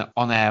atmosphere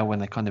on air when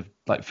they kind of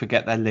like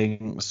forget their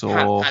links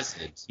or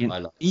haphazard.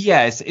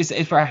 Yeah, it's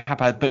very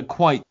haphazard, but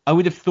quite. I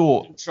would have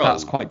thought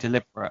that's quite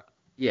deliberate.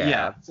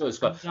 Yeah.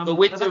 But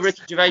with the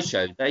Ricky Gervais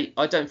show,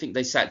 I don't think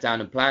they sat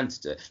down and planned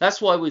to do it.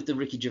 That's why with the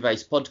Ricky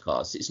Gervais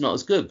podcast, it's not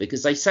as good,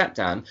 because they sat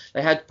down,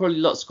 they had probably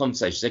lots of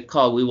conversations. They said,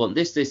 Carl, we want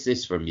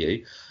this from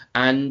you,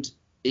 and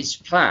it's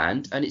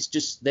planned, and it's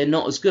just they're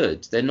not as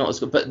good.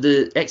 But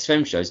the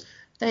XFM shows,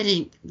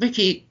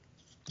 Ricky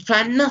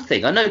planned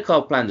nothing. I know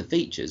Carl planned the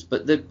features,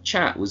 but the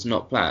chat was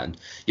not planned.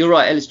 You're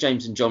right, Ellis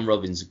James and John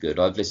Robbins are good.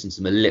 I've listened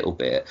to them a little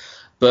bit.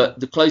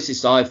 But the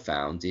closest I've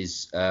found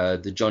is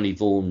the Johnny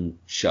Vaughan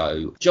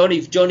show.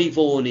 Johnny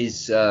Vaughan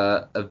is,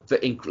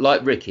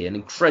 like Ricky, an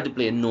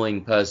incredibly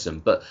annoying person,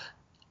 but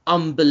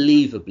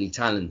unbelievably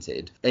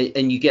talented.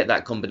 And you get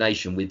that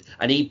combination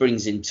and he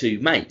brings in two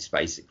mates,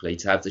 basically,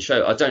 to have the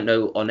show. I don't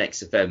know on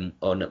XFM,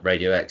 on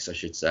Radio X, I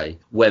should say,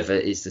 whether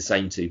it's the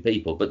same two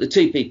people. But the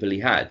two people he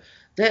had,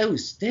 there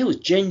was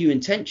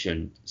genuine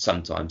tension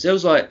sometimes. There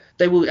was like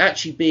they were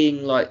actually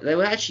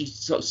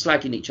sort of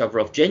slagging each other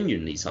off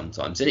genuinely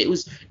sometimes, and it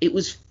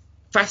was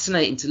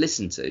fascinating to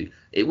listen to.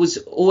 It was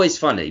always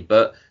funny,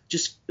 but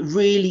just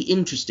really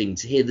interesting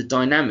to hear the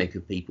dynamic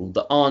of people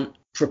that aren't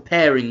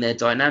preparing their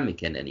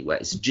dynamic in any way.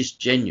 It's just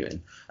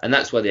genuine, and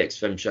that's why the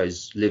XFM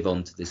shows live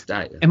on to this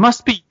day.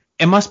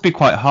 It must be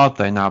quite hard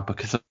though now,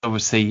 because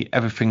obviously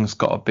everything's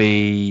got to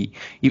be.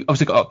 You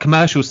obviously got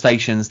commercial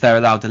stations; they're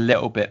allowed a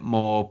little bit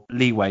more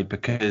leeway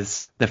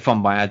because they're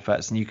funded by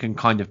adverts, and you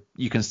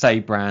can say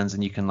brands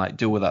and you can like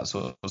do all that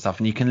sort of stuff,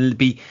 and you can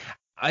be.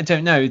 I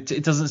don't know.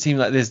 It doesn't seem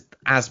like there's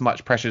as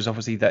much pressure as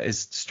obviously that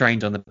is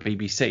strained on the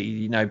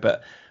BBC,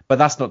 but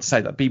that's not to say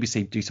that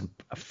BBC do some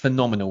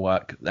phenomenal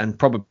work and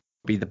probably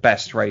be the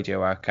best radio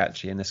work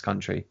actually in this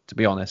country, to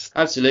be honest.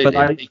 Absolutely.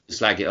 But people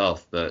slag it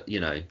off, but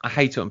I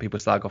hate it when people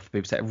slag off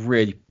the BBC. It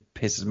really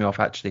pisses me off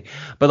actually.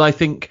 But I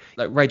think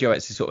like Radio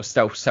X is sort of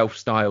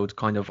self-styled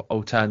kind of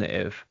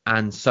alternative,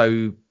 and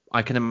so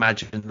I can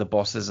imagine the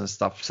bosses and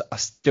stuff are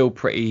still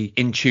pretty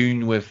in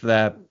tune with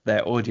their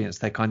audience.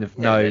 They kind of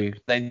know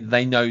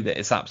they know that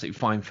it's absolutely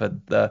fine for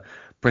the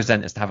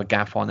presenters to have a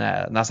gaff on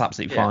air, and that's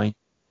absolutely fine.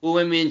 Well,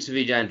 when we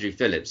interviewed Andrew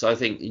Phillips, I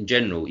think in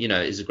general,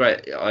 it's a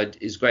great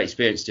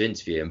experience to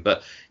interview him.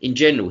 But in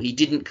general, he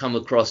didn't come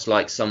across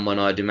like someone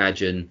I'd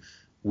imagine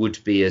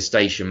would be a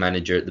station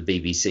manager at the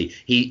BBC.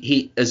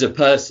 He as a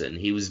person,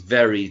 he was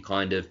very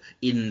kind of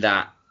in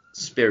that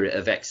spirit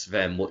of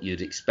XFM, what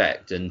you'd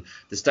expect. And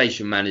the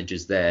station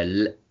managers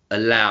there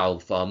allow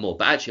far more.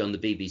 But actually on the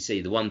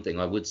BBC, the one thing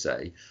I would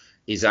say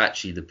is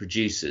actually the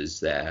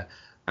producers there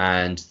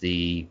and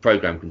the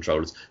program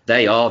controllers,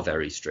 they are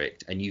very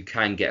strict, and you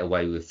can get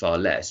away with far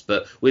less.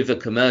 But with a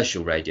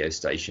commercial radio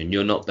station,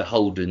 you're not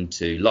beholden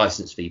to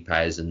license fee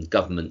payers and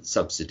government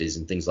subsidies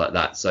and things like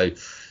that, so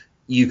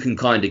you can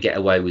kind of get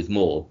away with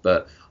more.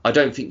 But I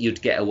don't think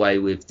you'd get away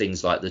with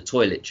things like the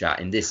toilet chat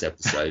in this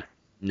episode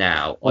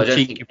now. I don't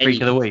think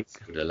anyone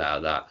would allow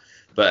that,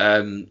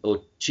 but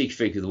or Cheeky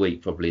Freak of the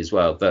Week probably as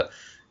well. But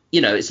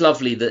it's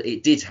lovely that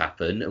it did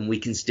happen, and we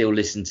can still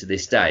listen to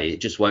this day.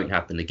 It just won't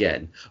happen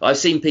again. I've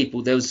seen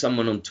people. There was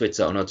someone on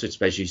Twitter, on our Twitter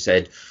page, who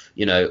said,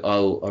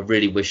 oh, I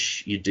really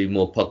wish you'd do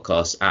more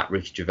podcasts at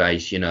Ricky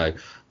Gervais,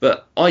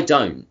 But I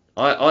don't.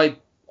 I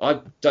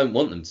don't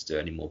want them to do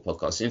any more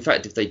podcasts. In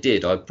fact, if they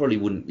did, I probably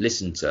wouldn't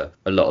listen to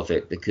a lot of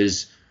it,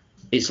 because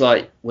it's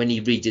like when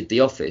he redid The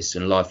Office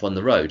and Life on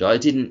the Road.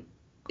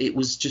 It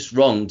was just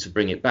wrong to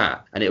bring it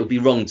back, and it would be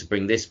wrong to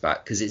bring this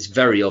back, because it's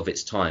very of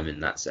its time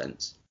in that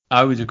sense.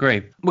 I would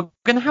agree. We're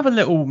going to have a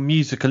little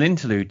musical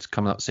interlude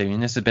coming up soon.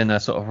 This has been a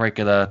sort of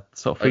regular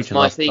sort of feature. It's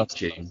my theme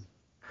tune.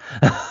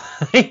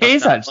 It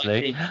is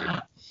actually.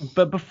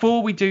 But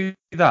before we do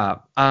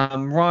that,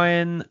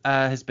 Ryan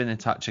has been in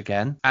touch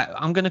again.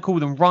 I'm going to call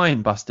them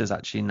Ryan Busters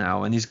actually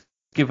now, and he's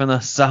given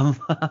us some.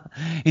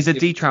 He's a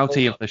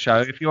D-Trouty of the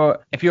show. If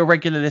you're a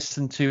regular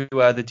listener to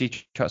the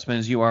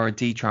D-Troutsmans, you are a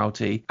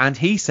D-Trouty. And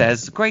he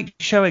says, great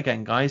show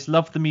again, guys.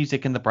 Love the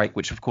music in the break,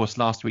 which of course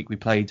last week we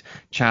played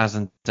Chaz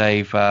and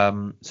Dave.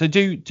 So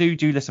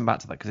do listen back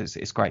to that because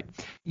it's great.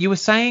 You were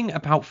saying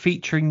about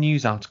featuring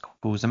news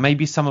articles and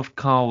maybe some of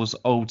Carl's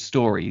old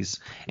stories.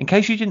 In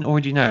case you didn't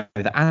already know,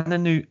 the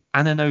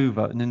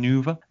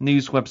Ananova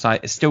news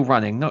website is still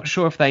running. Not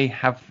sure if they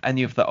have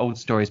any of the old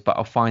stories, but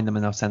I'll find them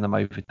and I'll send them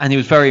over. And he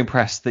was very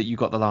impressed that you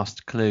got the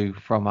last clue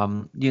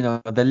from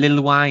the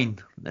Lil Wayne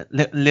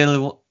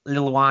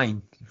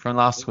from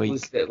last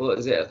week. What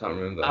was it? I can't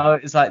remember. Oh,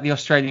 it's like the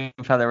Australian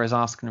fella is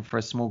asking for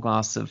a small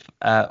glass of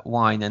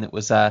wine, and it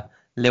was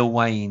Lil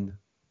Wayne.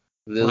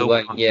 Lil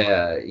Wayne,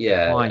 yeah.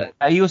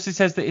 He also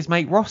says that his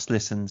mate Ross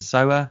listens.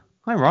 So,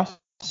 hi Ross.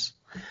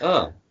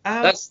 Oh,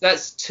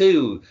 that's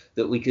two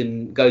that we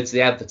can go to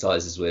the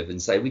advertisers with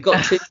and say we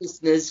got 2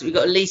 listeners. We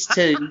got at least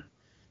 2.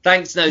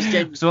 Thanks, those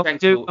gents. So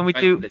when we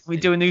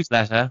do a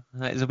newsletter,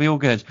 it'll be all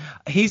good.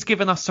 He's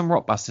given us some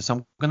rockbusters,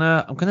 so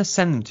I'm gonna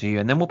send them to you,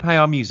 and then we'll play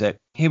our music.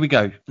 Here we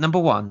go. Number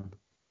 1,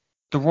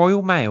 the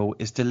Royal Mail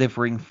is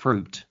delivering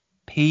fruit.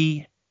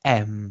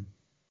 PM.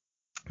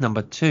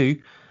 Number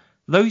 2,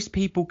 those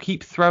people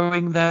keep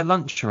throwing their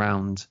lunch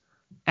around.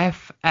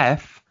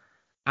 FF.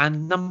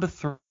 And number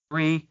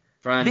 3,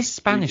 this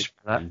Spanish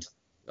fella.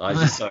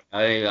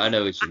 I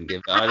know we shouldn't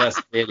give that.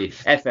 That's clearly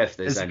FF.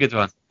 That's a good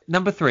one.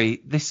 Number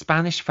 3, this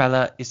Spanish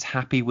fella is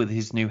happy with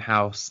his new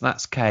house.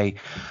 That's K.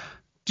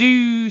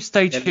 Do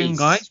stay tuned,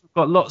 guys. We've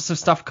got lots of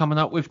stuff coming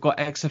up. We've got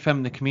XFM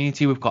in the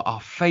community. We've got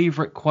our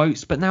favourite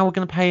quotes. But now we're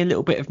going to play a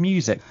little bit of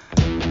music.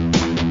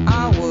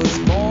 I was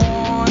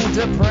born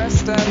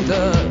depressed and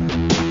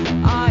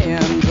I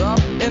end up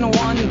in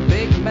one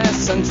big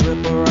mess and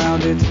trip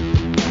around it.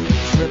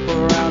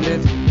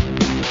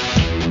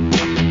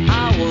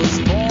 I was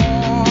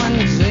born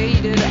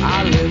jaded.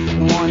 I lift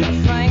one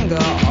finger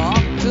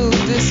up to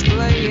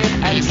display it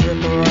and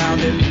trip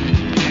around it.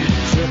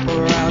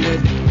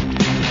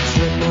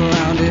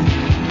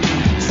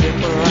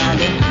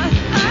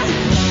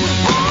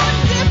 Born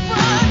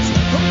different,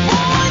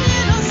 born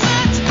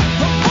innocent,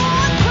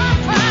 born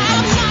perfect.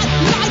 I'm not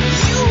like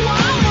you,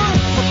 I'm a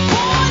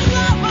born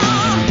lover,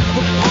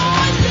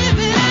 born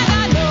living, and I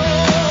know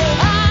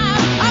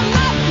I'm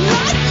not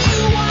like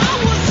you, I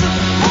was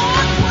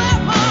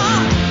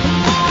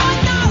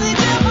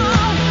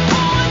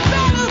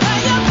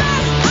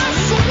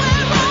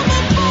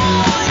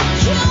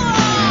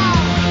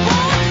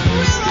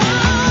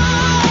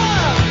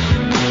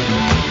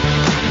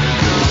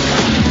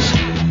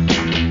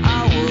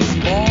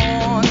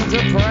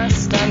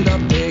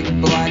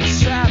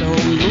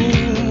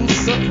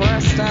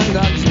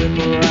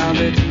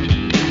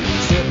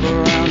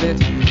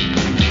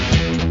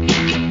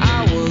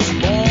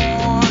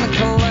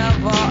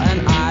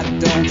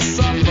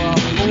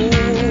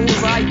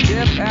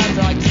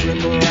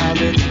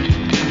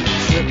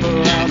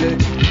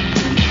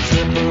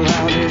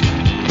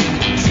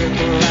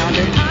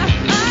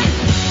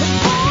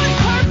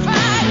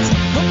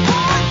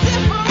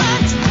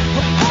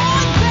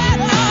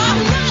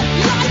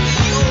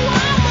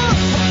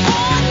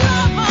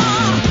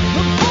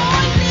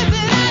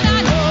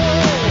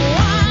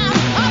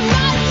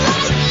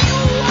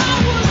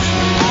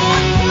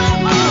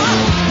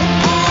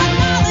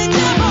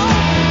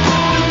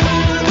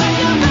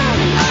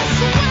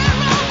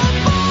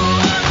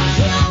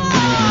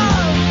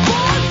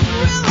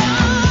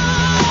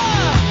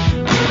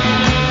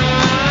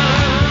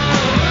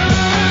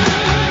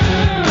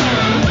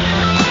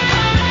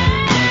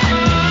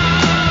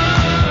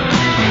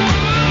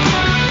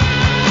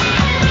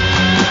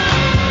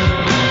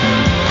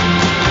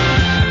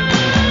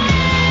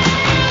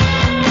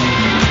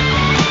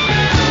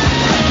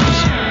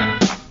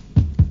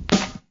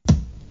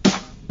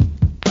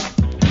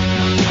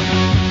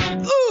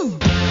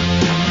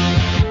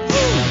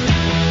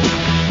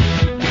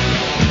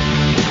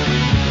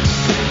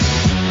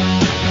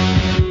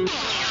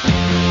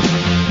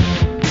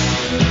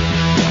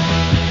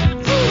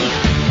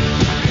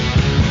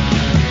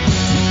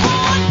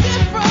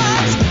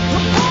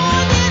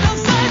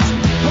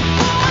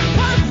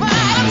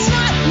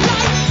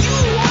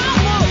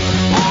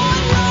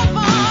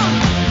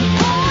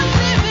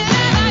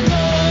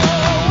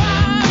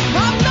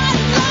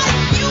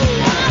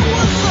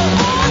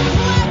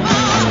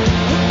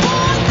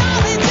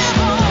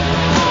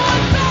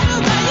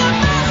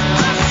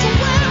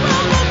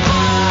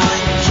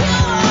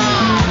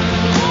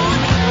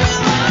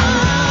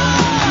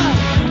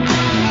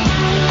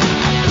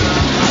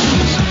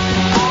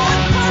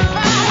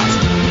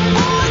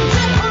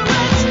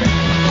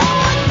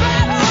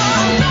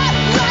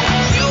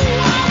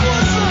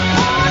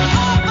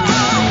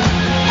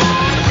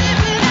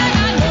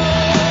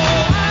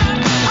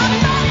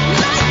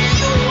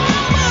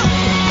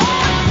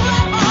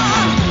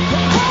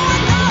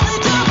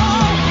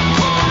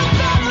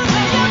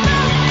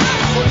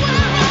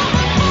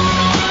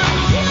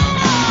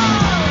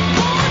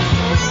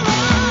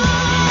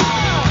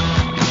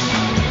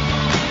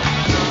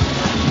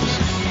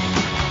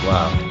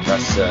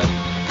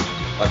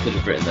could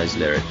have written those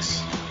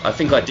lyrics. I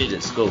think I did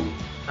at school.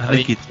 I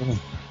think you did.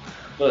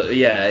 But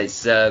yeah,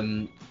 it's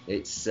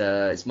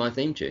my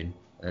theme tune,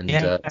 and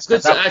Yeah, it's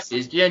good. Actually,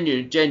 it's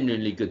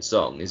genuinely good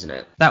song, isn't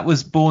it? That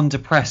was Born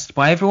Depressed.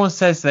 By everyone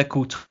says they're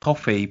called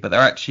Toffee, but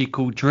they're actually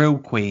called Drill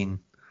Queen.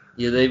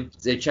 Yeah,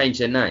 they changed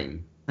their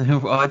name.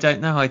 I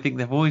don't know. I think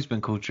they've always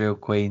been called Drill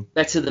Queen.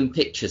 Better than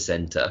Picture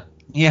Centre.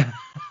 Yeah.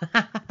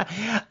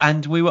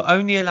 And we were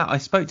only allowed, I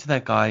spoke to their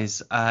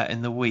guys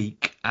in the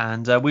week,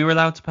 and we were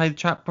allowed to play the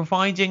track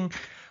providing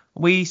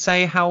we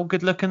say how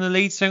good looking the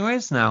lead singer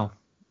is now,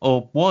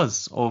 or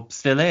was, or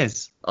still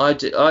is.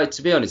 To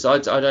be honest, I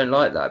don't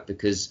like that,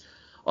 because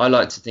I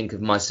like to think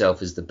of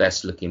myself as the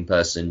best looking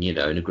person, in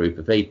a group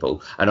of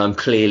people, and I'm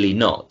clearly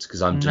not,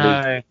 because I'm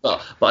delusional.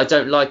 But I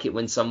don't like it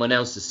when someone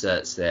else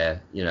asserts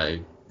their,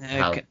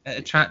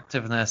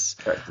 attractiveness.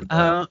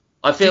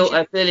 I feel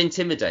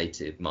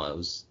intimidated,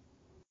 Miles.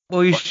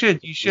 Well, you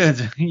should.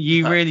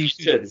 You really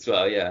should as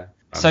well, yeah.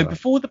 So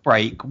before the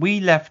break,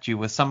 we left you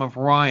with some of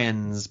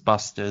Ryan's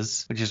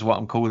busters, which is what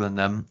I'm calling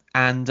them.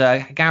 And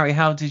Gary,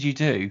 how did you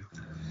do?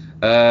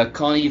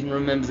 Can't even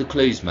remember the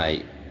clues,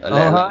 mate. All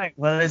right.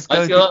 Well, let's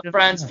go. I got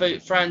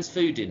Fran's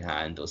food in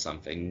hand or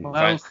something. Well,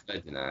 Fran's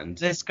food in hand.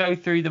 Let's go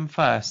through them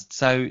first.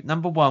 So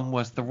number 1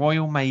 was the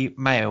Royal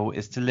Mail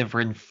is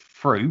delivering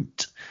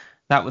fruit.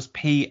 That was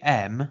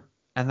PM,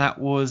 and that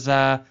was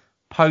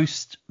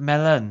Post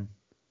Malone.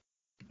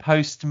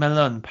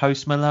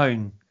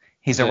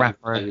 He's a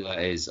rapper. Who that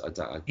is? I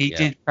don't. He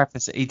did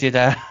preface it. He did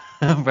a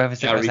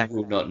preface it. Gary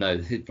will not know.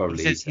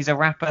 Probably. He's a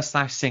rapper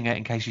 / singer.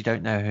 In case you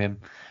don't know him.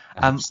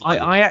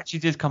 I actually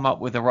did come up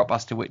with a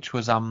rockbuster, which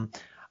was I'm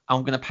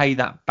gonna pay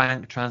that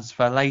bank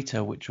transfer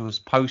later, which was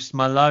Post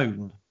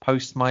Malone.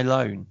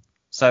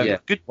 So yeah.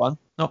 Good one,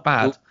 not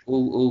bad.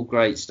 All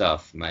great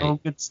stuff, mate. All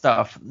good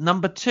stuff.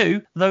 Number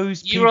 2,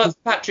 You wrote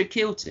Patrick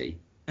Kilty.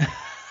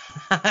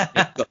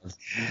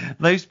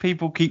 Those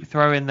people keep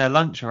throwing their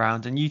lunch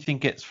around, and you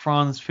think it's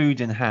Fran's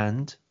food in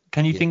hand.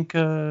 Can you think?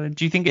 Do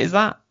you think it is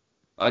that?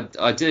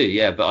 I do,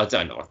 yeah, but I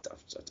don't know.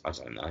 I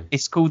don't know.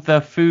 It's called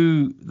the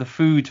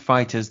food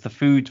fighters. The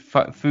food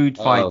fighters.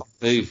 Oh,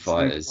 food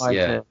fighters.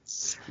 Yeah.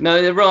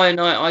 No, Ryan,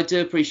 I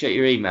do appreciate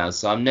your emails,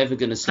 so I'm never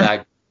going to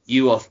slag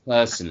you off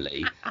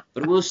personally,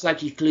 but I will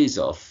slag your clues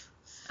off.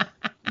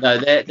 No,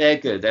 they're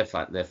good. They're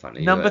fun. They're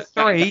funny. Number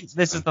 3.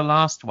 This is the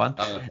last one.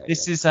 Oh, okay,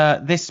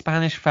 This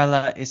Spanish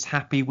fella is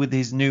happy with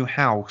his new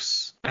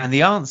house, and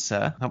the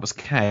answer, that was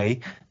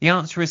K. The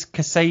answer is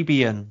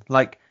Casabian,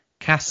 like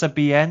Casa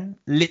Bien.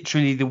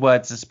 Literally, the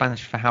words are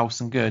Spanish for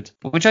house and good,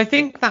 which I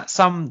think that's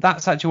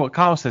actually what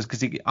Carl says,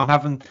 because I'm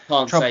having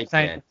trouble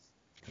saying.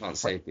 Can't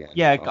say bien.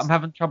 Yeah, I'm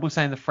having trouble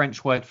saying the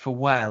French word for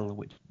well,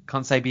 which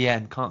can't say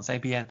bien.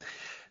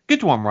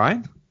 Good one,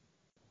 Ryan.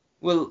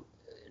 Well.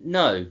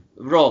 No,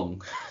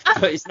 wrong.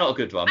 But it's not a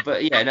good one.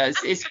 But yeah, no,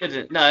 it's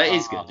good. No, it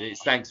is good.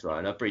 Thanks,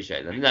 Ryan. I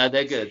appreciate them. No,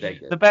 they're good.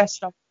 The best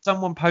stuff.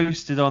 Someone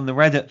posted on the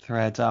Reddit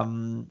thread,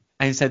 and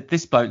said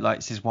this bloke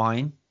likes his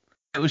wine.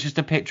 It was just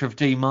a picture of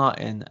D.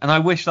 Martin, and I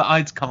wish that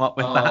I'd come up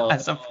with that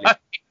as a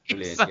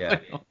brilliant. Yeah.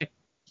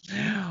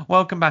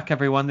 Welcome back,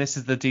 everyone. This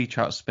is the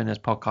D-Chart Spinners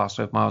podcast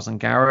with Miles and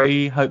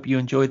Gary. Hope you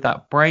enjoyed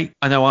that break.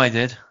 I know I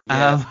did.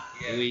 Yeah,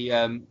 we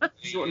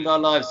shortened our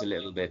lives a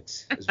little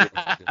bit.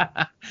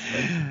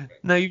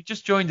 No, you've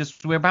just joined us.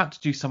 We're about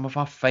to do some of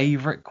our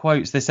favourite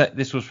quotes.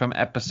 This was from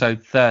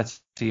episode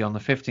 30 on the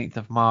 15th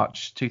of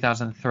March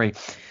 2003. Do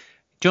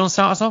you want to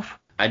start us off?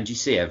 And you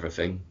see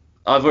everything.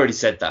 I've already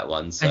said that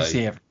one. So I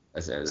see everything.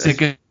 It's a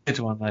good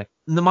one, though.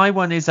 My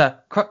one is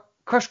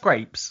crushed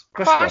grapes.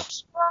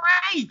 Crushed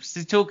grapes.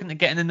 He's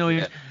getting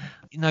annoyed.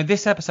 Yeah.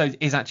 This episode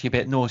is actually a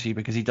bit naughty,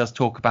 because he does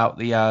talk about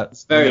the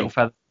little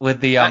fella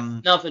with the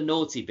another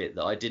naughty bit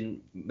that I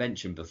didn't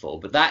mention before,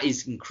 but that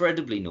is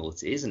incredibly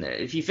naughty, isn't it?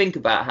 If you think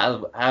about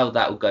how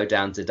that will go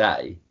down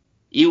today,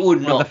 you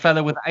would not. The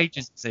fella with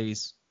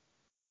agencies.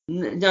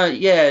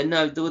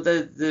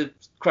 The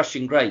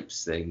crushing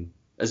grapes thing.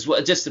 As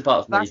well, just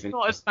apart from anything.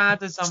 That's not as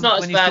bad as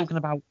when he's talking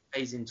about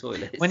amazing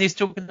toilets. When he's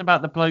talking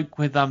about the bloke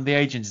with the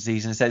agent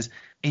disease, and says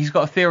he's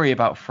got a theory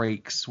about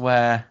freaks,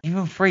 where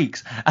even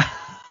freaks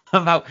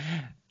about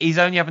he's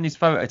only having his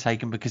photo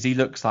taken because he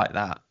looks like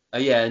that. Oh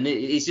yeah, and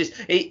it's just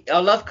I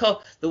love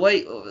Carl. The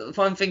way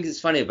one thing that's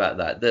funny about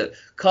that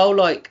Carl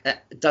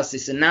does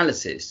this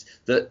analysis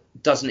that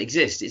doesn't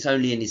exist. It's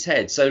only in his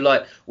head.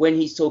 So when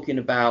he's talking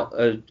about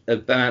a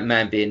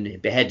man being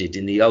beheaded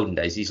in the olden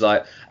days, he's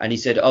like, and he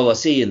said, "Oh, I'll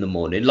see you in the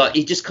morning."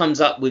 He just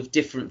comes up with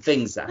different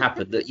things that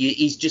happen that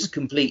he's just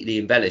completely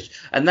embellished.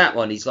 And that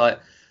one, he's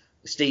like,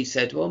 Steve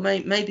said, "Well,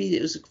 maybe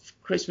it was a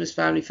Christmas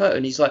family photo,"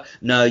 and he's like,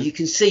 "No, you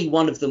can see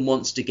one of them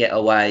wants to get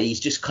away. He's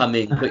just come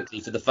in quickly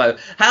for the photo."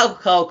 How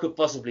Carl could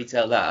possibly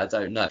tell that, I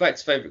don't know. Back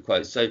to favourite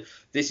quotes. So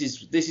this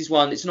is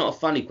one. It's not a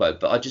funny quote,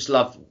 but I just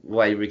love the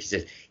way Ricky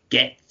says,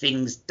 "Get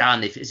things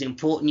done. If it's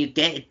important, you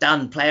get it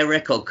done. Play a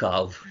record,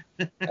 Carl."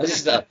 I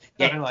just love,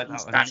 "Get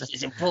things done. If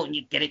it's important,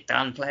 you get it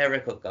done. Play a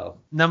record, Carl."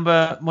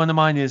 One of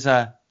mine is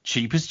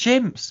cheap as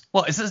chimps.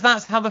 What is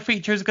that's how the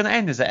feature is going to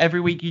end? Is it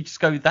every week you just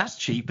go, "That's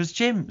cheap as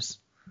chimps"?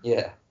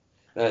 Yeah.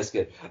 That's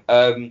good.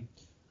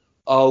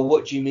 Oh,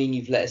 what do you mean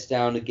you've let us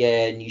down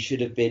again? You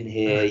should have been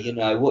here. You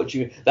know, what do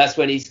you mean? That's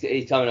when he's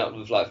coming up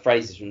with like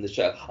phrases from the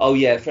show. Oh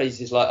yeah,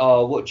 phrases like,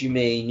 oh, what do you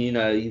mean? You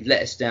know, you've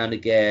let us down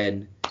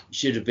again. You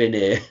should have been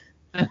here.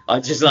 I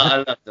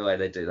love the way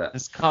they do that.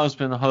 This Carl's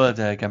been on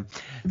holiday again.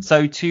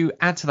 So to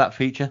add to that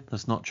feature,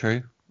 that's not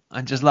true.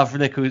 I just love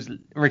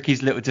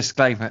Ricky's little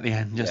disclaimer at the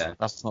end.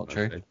 That's not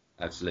true.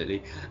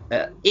 Absolutely.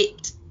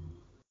 It.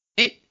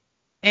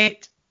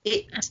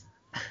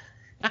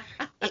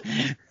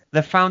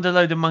 They found a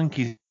load of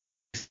monkeys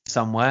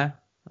somewhere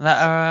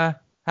that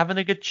are having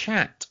a good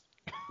chat.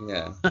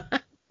 Yeah.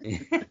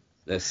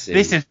 Let's see.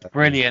 This is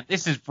brilliant.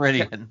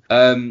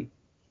 To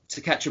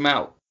catch them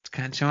out.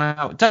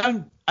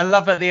 I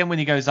love at the end when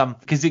he goes,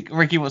 because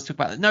Ricky wants to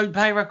talk about it. No,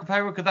 pay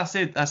record, that's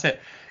it.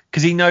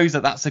 Because he knows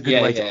that's a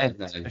good way to end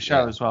the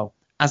show as well.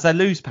 As they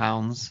lose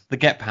pounds, they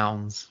get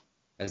pounds.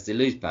 As they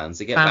lose pounds,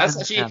 they get pounds.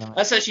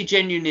 That's actually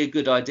genuinely a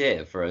good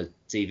idea for a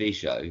TV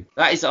show.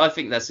 I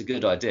think that's a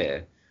good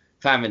idea.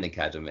 Famine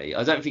Academy.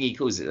 I don't think he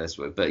calls it this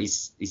word, but he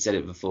said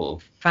it before.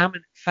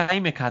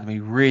 Fame Academy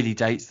really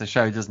dates the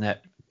show, doesn't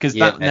it? Because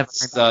that never.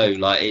 So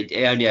like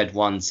it only had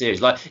one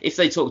series. Like if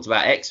they talked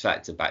about X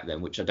Factor back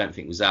then, which I don't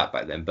think was out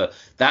back then, but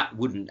that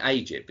wouldn't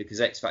age it because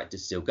X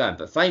Factor's still going.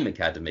 But Fame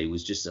Academy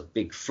was just a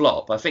big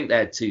flop. I think they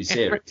had 2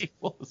 series. It really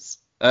was.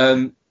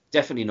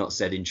 Definitely not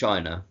said in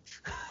China.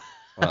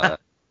 That's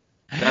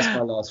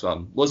my last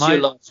one. What's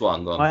your last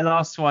one? Go on. My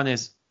last one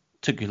is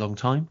took you a long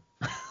time.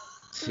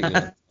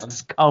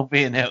 Carl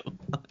being ill.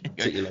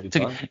 Took you a long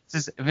time.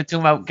 If we're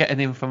talking about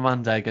getting in for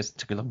Monday, I guess it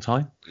took a long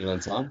time. A long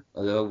time.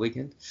 A little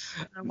weekend.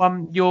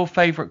 Your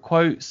favourite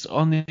quotes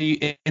in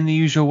the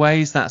usual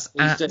ways. That's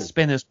at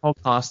Spinners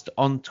Podcast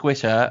on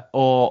Twitter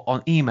or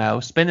on email,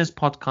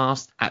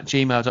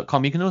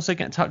 spinnerspodcast@gmail.com. You can also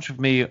get in touch with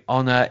me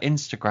on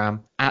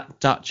Instagram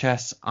at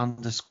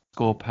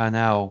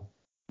Duchess_Purnell.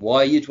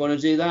 Why you'd want to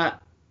do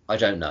that? I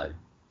don't know.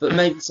 But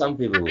maybe some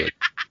people would.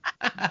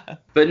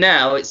 But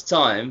now it's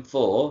time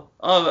for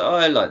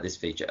I like this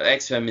feature,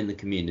 XFM in the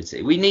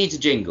community. We need a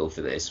jingle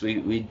for this.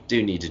 We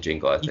do need a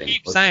jingle, I think. You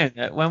keep saying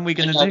it. When are we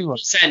going to do one?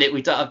 Saying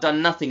it. I've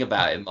done nothing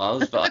about it,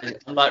 Miles.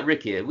 But I'm like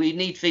Ricky. We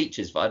need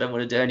features, but I don't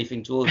want to do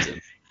anything towards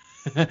them.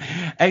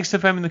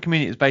 XFM in the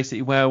community is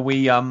basically where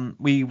we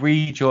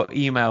read your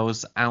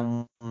emails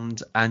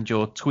and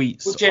your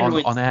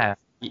tweets on air.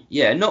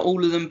 Yeah, not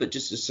all of them, but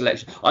just a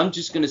selection. I'm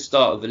just going to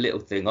start with a little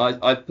thing.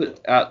 I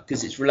put out,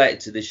 because it's related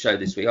to this show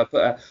this week, I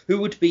put out, who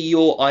would be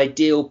your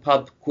ideal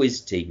pub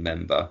quiz team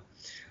member?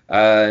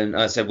 And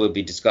I said we'll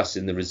be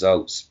discussing the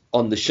results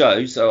on the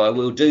show, so I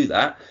will do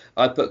that.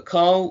 I put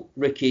Carl,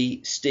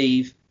 Ricky,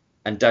 Steve,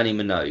 and Danny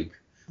Minogue.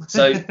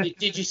 So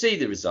did you see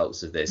the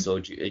results of this, or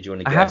do you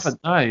want to guess? I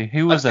haven't, no.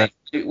 Who was it?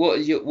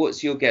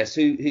 What's your guess?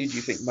 Who do you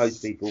think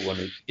most people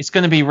wanted? It's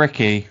going to be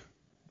Ricky.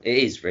 It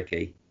is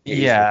Ricky.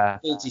 Yeah.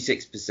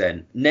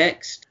 46%.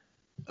 Next.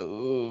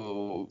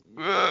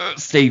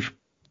 Steve.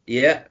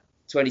 Yeah.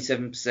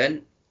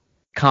 27%.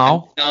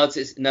 Carl.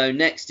 No,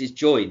 next is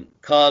joint.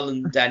 Carl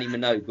and Danny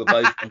Minogue were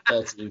both on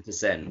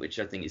 13%, which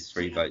I think is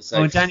 3 votes.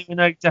 So, Danny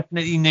Minogue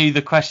definitely knew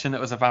the question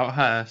that was about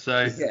her.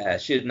 So yeah,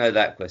 should know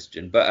that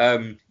question.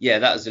 But yeah,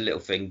 that was a little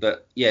thing.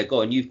 But yeah,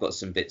 go on. You've got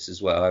some bits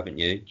as well, haven't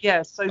you?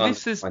 Yeah. So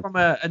this is from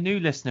a new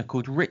listener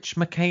called Rich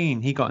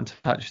McCain. He got in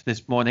touch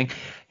this morning.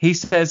 He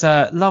says,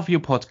 "Love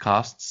your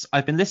podcasts.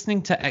 I've been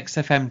listening to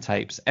XFM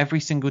tapes every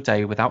single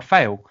day without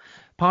fail.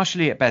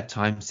 Partially at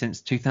bedtime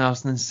since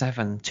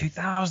 2007.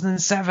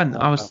 2007.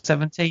 I was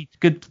 17.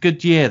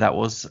 Good year that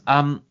was.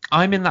 I'm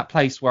in that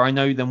place where I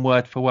know them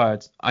word for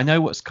word. I know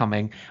what's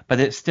coming,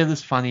 but it's still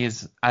as funny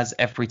as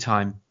every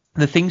time.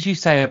 The things you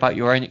say about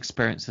your own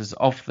experiences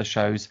of the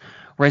shows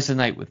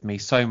resonate with me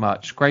so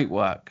much. Great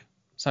work."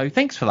 So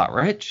thanks for that,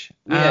 Rich.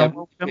 Yeah,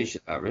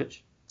 appreciate that,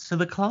 Rich. To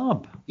the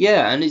club.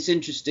 Yeah, and it's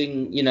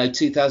interesting,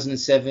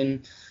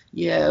 2007.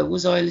 Yeah,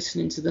 was I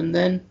listening to them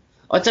then?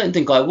 I don't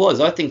think I was.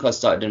 I think I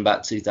started in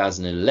about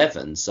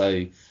 2011,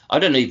 so I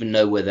don't even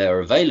know where they're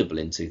available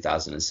in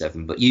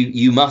 2007. But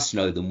you must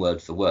know them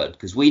word for word,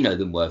 because we know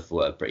them word for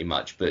word pretty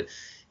much. But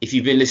if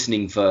you've been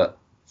listening for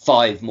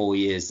 5 more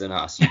years than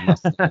us, you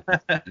must know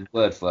them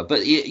word for word.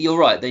 But you're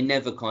right, they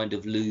never kind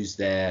of lose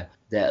their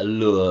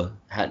allure,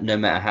 no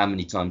matter how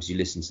many times you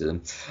listen to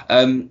them.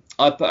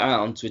 I put out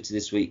on Twitter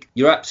this week,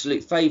 your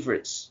absolute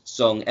favourite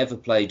song ever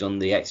played on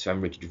the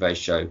XFM Ricky Gervais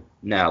show.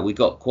 Now, we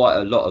got quite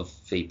a lot of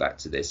feedback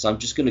to this, so I'm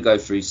just going to go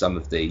through some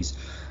of these.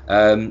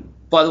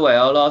 By the way,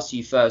 I'll ask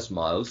you first,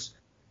 Miles,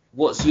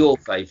 what's your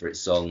favourite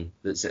song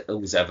that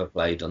was ever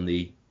played on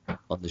the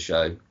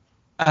show?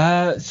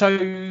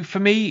 So for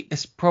me,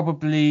 it's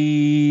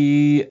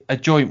probably a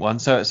joint one.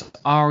 So it's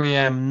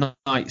REM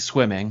Night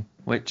Swimming,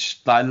 which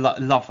I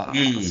love that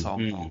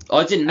song.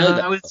 I didn't know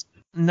that.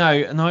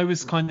 I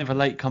was kind of a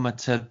latecomer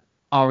to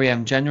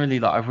REM generally.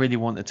 Like I really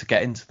wanted to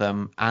get into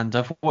them, and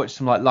I've watched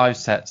some like live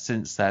sets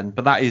since then.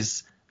 But that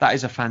is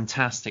a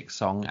fantastic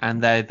song,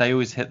 and they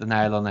always hit the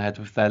nail on the head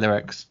with their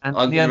lyrics.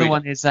 And the other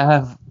one is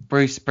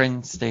Bruce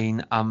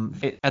Springsteen,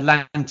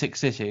 Atlantic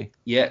City.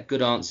 Yeah,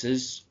 good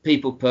answers.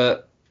 People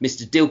put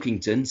Mr.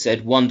 Dilkington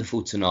said,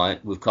 "Wonderful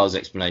tonight," with Carl's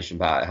explanation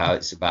about how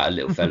it's about a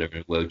little fella in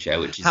a wheelchair,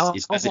 which is How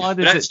massive. hard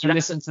But is it actually, to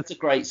listen to? that's a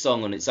great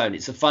song on its own.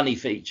 It's a funny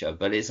feature,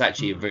 but it's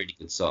actually a really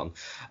good song.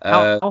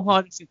 How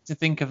hard is it to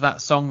think of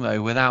that song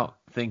though without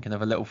thinking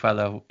of a little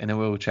fellow in a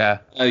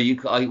wheelchair?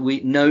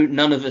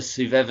 None of us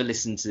who've ever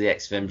listened to the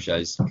XFM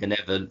shows can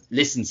ever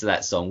listen to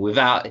that song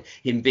without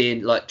him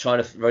being like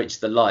trying to reach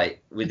the light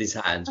with his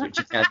hands, which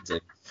he can do.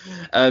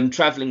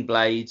 Traveling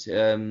Blade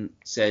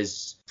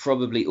says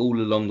probably All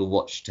Along the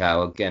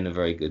Watchtower, again a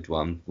very good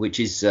one, which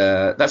is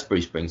that's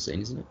Bruce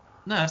Springsteen, isn't it?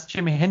 No, that's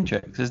Jimi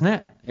Hendrix, isn't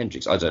it?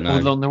 Hendrix, I don't know. All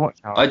Along the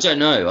Watchtower. I don't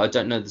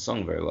know the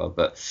song very well,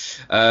 but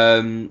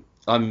I'm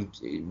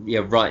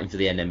writing for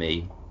the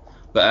NME.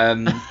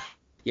 But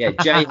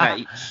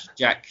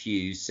Jack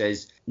Hughes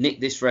says, "Nick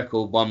this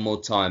record one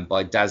more time"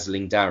 by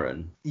Dazzling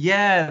Darren.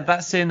 Yeah,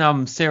 that's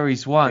in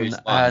series one.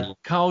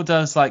 Carl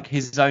does like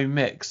his own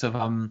mix of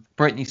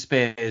Britney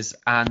Spears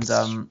and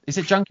is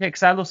it Junkie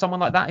XL or someone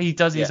like that? He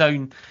does his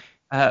own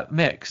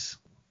mix.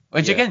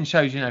 Which again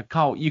shows,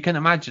 Carl, you can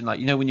imagine, like,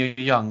 when you're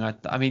young,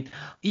 I mean,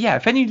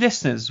 if any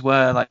listeners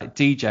were like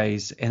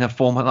DJs in a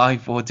former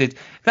life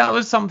that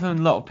was something a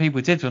lot of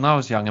people did when I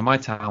was young in my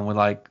town, were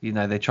like,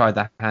 they tried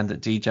their hand at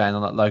DJing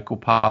on like local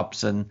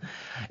pubs. And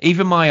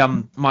even my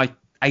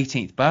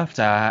 18th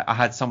birthday, I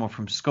had someone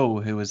from school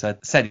who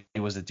said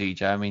he was a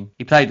DJ. I mean,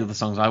 he played all the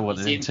songs I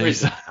wanted him to.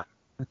 So.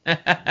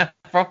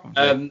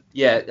 Probably.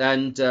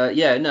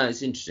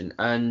 It's interesting.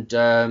 And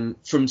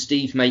from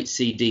Steve Mate's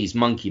CDs,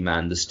 Monkey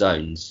Man, The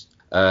Stones,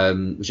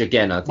 which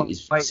again I think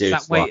is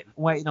serious.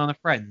 Waiting on a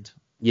Friend.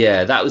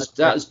 Yeah, that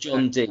was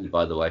John D,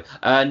 by the way.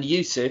 And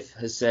Yusuf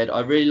has said, "I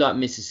really like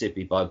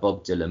Mississippi by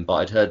Bob Dylan, but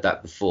I'd heard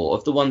that before.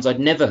 Of the ones I'd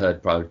never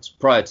heard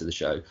prior to the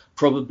show,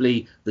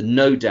 probably the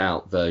No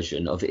Doubt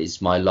version of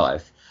It's My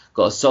Life.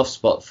 Got a soft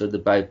spot for the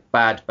Bad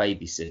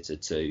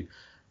Babysitter too.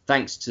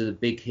 Thanks to the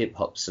big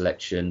hip-hop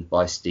selection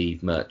by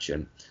Steve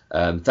Merchant."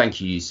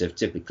 Thank you, Yusuf.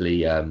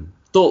 Typically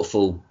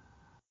thoughtful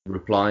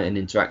reply and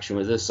interaction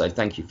with us, so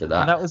thank you for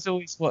that. And that was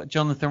always what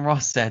Jonathan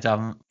Ross said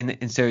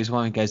in series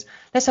one. He goes,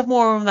 "Let's have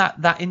more of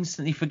that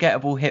instantly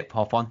forgettable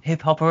hip-hop on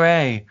Hip Hop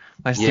Hooray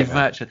by Steve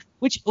Merchant."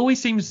 Which I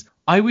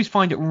always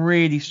find it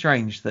really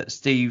strange that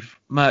Steve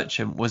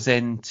Merchant was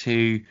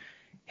into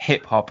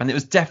hip hop, and it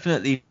was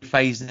definitely a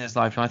phase in his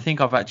life. And I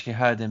think I've actually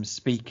heard him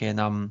speaking.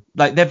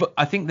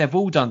 I think they've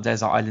all done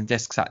Desert Island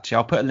Discs. Actually,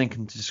 I'll put a link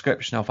in the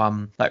description of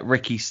like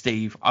Ricky,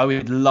 Steve. I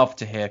would love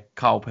to hear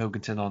Carl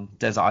Pilkington on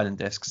Desert Island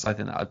Discs. I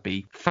think that would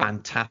be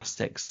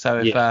fantastic.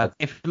 So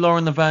if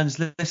Lauren Laverne's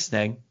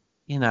listening,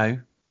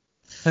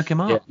 hook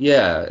him up.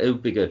 Yeah, it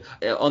would be good.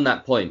 On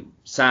that point,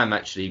 Sam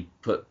actually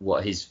put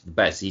what his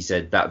best. He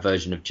said that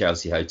version of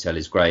Chelsea Hotel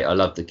is great. I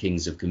love the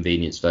Kings of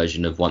Convenience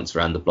version of Once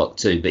Around the Block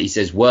too. But he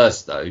says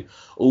worse though,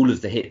 all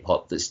of the hip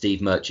hop that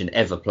Steve Merchant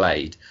ever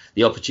played,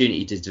 the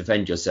opportunity to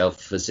defend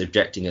yourself for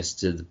subjecting us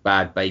to the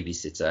Bad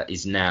Babysitter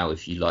is now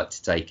if you like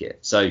to take it.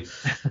 So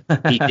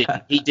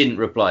he didn't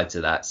reply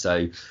to that.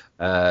 So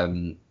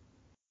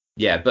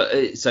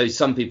so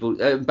some people,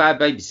 Bad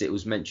Babysitter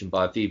was mentioned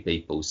by a few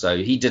people, so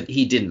he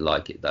didn't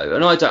like it though,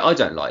 and I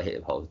don't like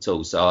hip hop at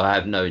all, so I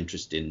have no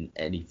interest in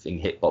anything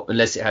hip hop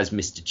unless it has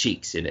Mr.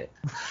 Cheeks in it.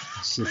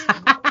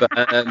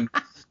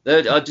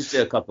 But I'll just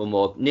do a couple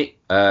more. Nick,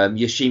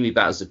 Yoshimi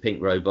Battles the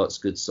Pink Robots,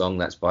 good song,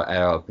 that's by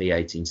ARP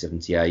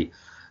 1878.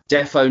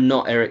 Defo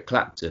Not Eric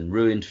Clapton,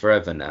 Ruined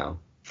Forever Now.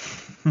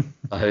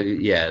 Oh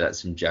yeah,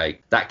 that's from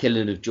Jake. That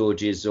Killing of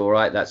Georgie is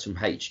alright, that's from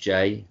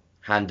HJ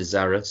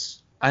Handazaris.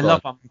 I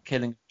love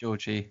Killing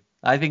Georgie.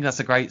 I think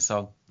that's a great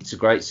song. It's a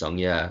great song,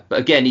 yeah. But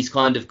again,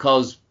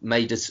 Carl's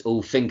made us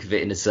all think of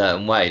it in a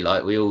certain way.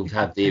 Like we all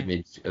have the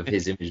image of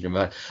his image.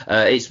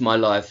 It's My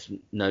Life,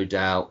 no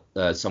doubt.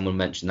 Someone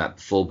mentioned that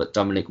before, but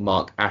Dominic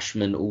Mark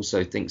Ashman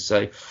also thinks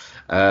so.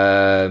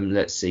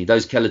 Let's see.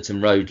 Those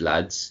Kellerton Road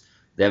lads,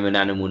 them and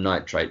Animal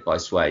Nitrate by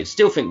Sway.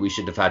 Still think we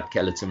should have had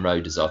Kellerton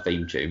Road as our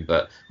theme tune,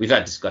 but we've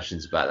had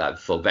discussions about that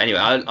before. But anyway,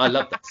 I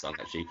love that song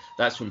actually.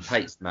 That's from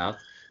Pate's Mouth.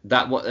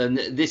 That one, and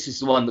this is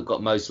the one that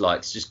got most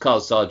likes. Just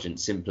Carl Sargent,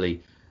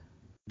 simply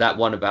that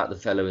one about the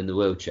fellow in the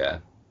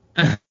wheelchair.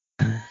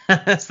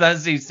 That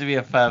seems to be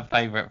a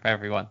favourite for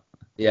everyone.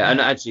 Yeah,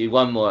 and actually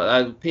one more,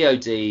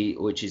 POD,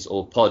 which is,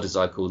 or Pod as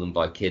I call them,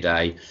 by Kid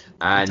A,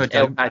 and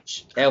El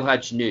Haj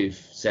Noof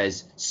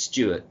says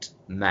Stuart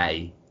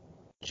May,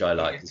 which I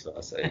like as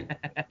well. So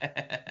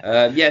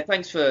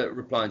thanks for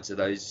replying to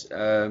those.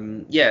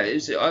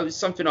 It was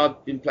something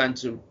I've been planning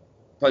to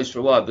post for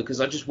a while,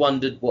 because I just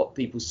wondered what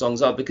people's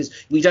songs are, because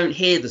we don't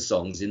hear the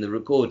songs in the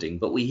recording,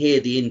 but we hear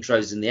the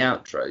intros and the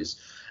outros.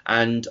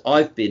 And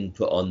I've been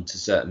put on to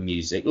certain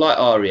music like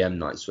REM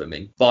Night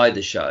Swimming by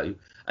the show,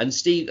 and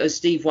as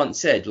Steve once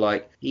said,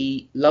 like,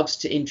 he loves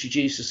to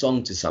introduce a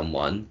song to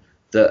someone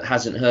that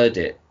hasn't heard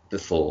it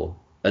before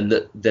and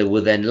that they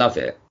will then love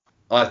it.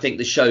 I think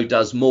the show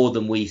does more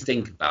than we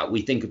think about.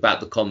 We think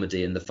about the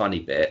comedy and the funny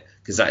bit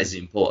because that is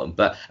important,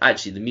 but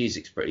actually the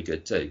music's pretty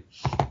good too.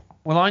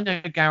 Well, I know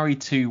Gary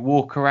to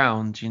walk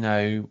around,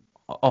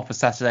 off a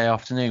Saturday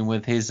afternoon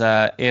with his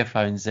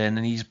earphones in,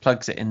 and he just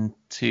plugs it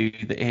into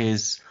the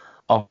ears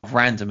of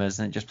randomers,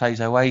 and it just plays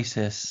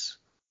Oasis.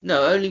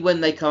 No, only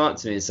when they come up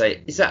to me and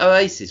say, "Is that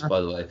Oasis,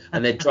 by the way?"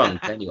 And they're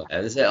drunk anyway.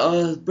 And they say,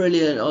 "Oh,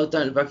 brilliant! Oh,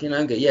 Don't Look Back in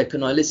Anger. Yeah,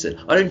 can I listen?"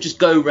 I don't just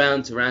go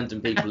round to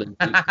random people and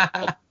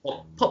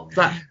pop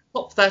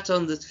that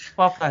on the.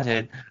 Pop that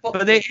in.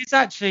 But it's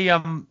actually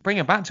bring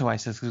it back to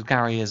Oasis, because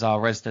Gary is our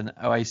resident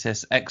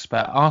Oasis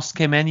expert. Ask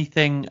him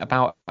anything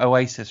about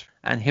Oasis,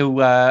 and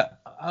he'll.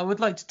 I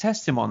would like to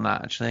test him on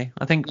that, actually.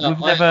 I think we've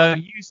never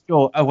used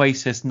your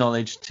Oasis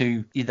knowledge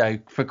to,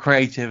 for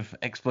creative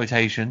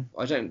exploitation.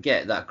 I don't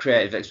get that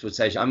creative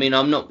exploitation. I mean,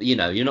 I'm not, you're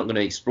not going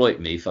to exploit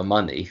me for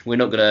money. We're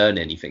not going to earn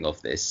anything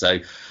off this. So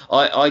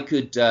I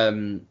could,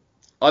 I'm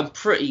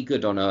pretty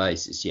good on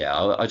Oasis.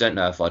 Yeah, I don't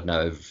know if I'd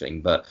know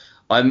everything, but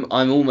I'm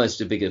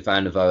almost a bigger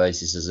fan of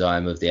Oasis as I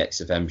am of the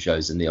XFM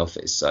shows in The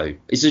Office. So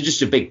it's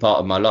just a big part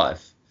of my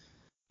life.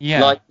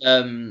 Yeah. Like,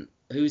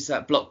 who's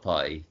that Block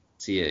Party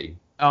to you?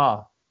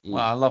 Oh,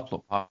 well, I love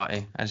Block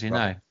Party, as you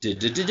know. We'll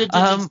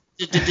have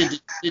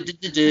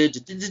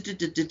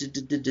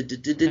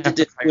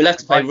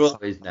to play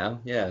Royals now,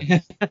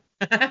 yeah.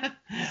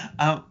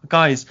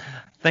 Guys,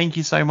 thank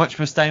you so much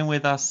for staying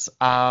with us.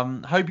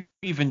 Hope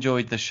you've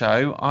enjoyed the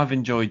show. I've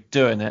enjoyed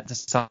doing it to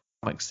some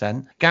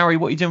extent. Gary,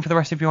 what are you doing for the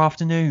rest of your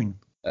afternoon?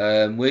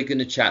 We're going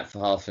to chat for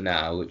half an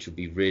hour, which will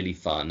be really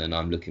fun, and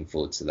I'm looking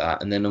forward to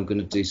that. And then I'm going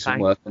to do some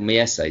work on my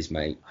essays,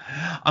 mate.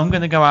 I'm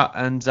going to go out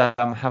and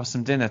have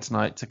some dinner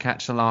tonight to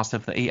catch the last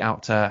of the Eat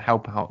Out to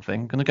Help Out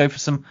thing. I'm going to go for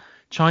some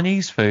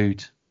Chinese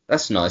food.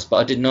 That's nice, but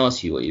I didn't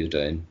ask you what you were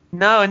doing.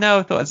 No, I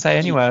thought I'd say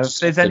anyway.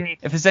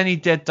 If there's any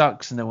dead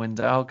ducks in the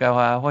window, I'll go,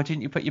 why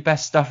didn't you put your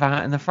best stuff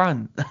out in the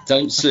front?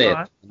 Don't slip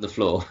on the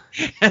floor.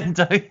 and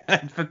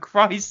for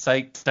Christ's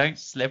sake, don't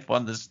slip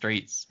on the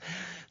streets.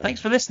 Thanks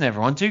for listening,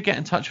 everyone. Do get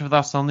in touch with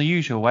us on the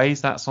usual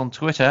ways. That's on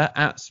Twitter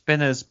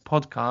 @Spinners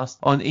Podcast,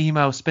 on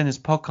email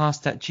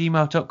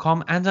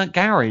spinnerspodcast@gmail.com, and at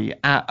Gary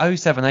at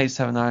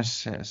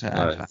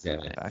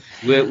 07879.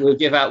 We'll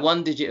give out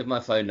one digit of my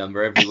phone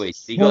number every week.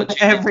 You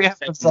got every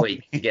episode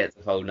week to get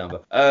the whole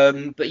number.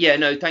 But yeah,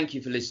 no, thank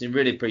you for listening.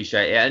 Really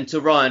appreciate it. And to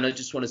Ryan, I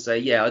just want to say,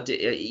 yeah, I did,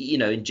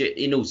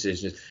 in all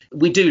seriousness,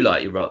 we do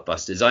like your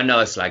Rockbusters. I know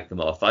I slagged them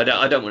off. I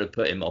don't want to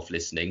put him off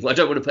listening. I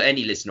don't want to put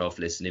any listener off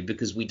listening,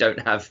 because we don't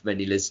have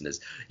many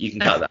listeners. You can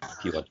cut that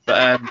if you want.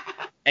 But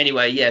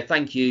anyway, yeah,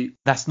 thank you.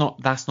 That's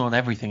not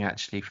everything,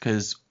 actually,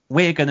 because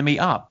we're going to meet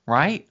up,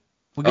 right?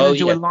 We're going to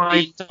do a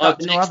live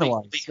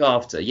otherwise. Week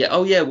after. Yeah.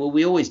 Oh yeah. Well,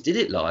 we always did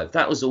it live.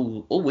 That was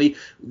all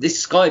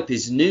this Skype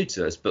is new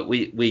to us, but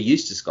we're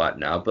used to Skype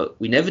now, but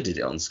we never did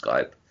it on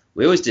Skype.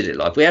 We always did it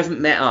live. We haven't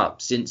met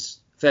up since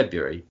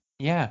February.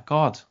 Yeah,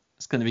 God,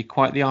 it's going to be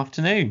quite the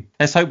afternoon.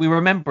 Let's hope we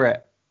remember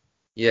it.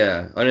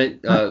 Yeah,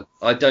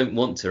 I don't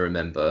want to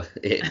remember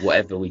it,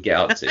 whatever we get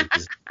up to.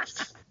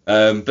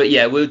 But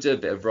yeah, we'll do a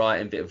bit of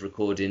writing, a bit of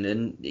recording,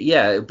 and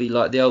yeah, it'll be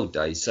like the old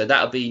days. So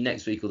that'll be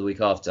next week or the week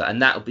after,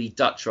 and that'll be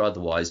Dutch or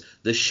Otherwise,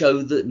 the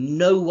show that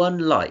no one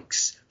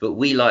likes, but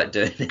we like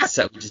doing it,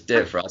 so we just do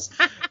it for us.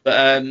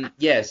 But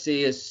yeah,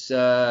 see us,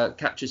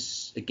 catch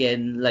us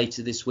again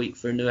later this week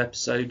for a new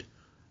episode,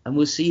 and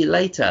we'll see you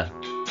later.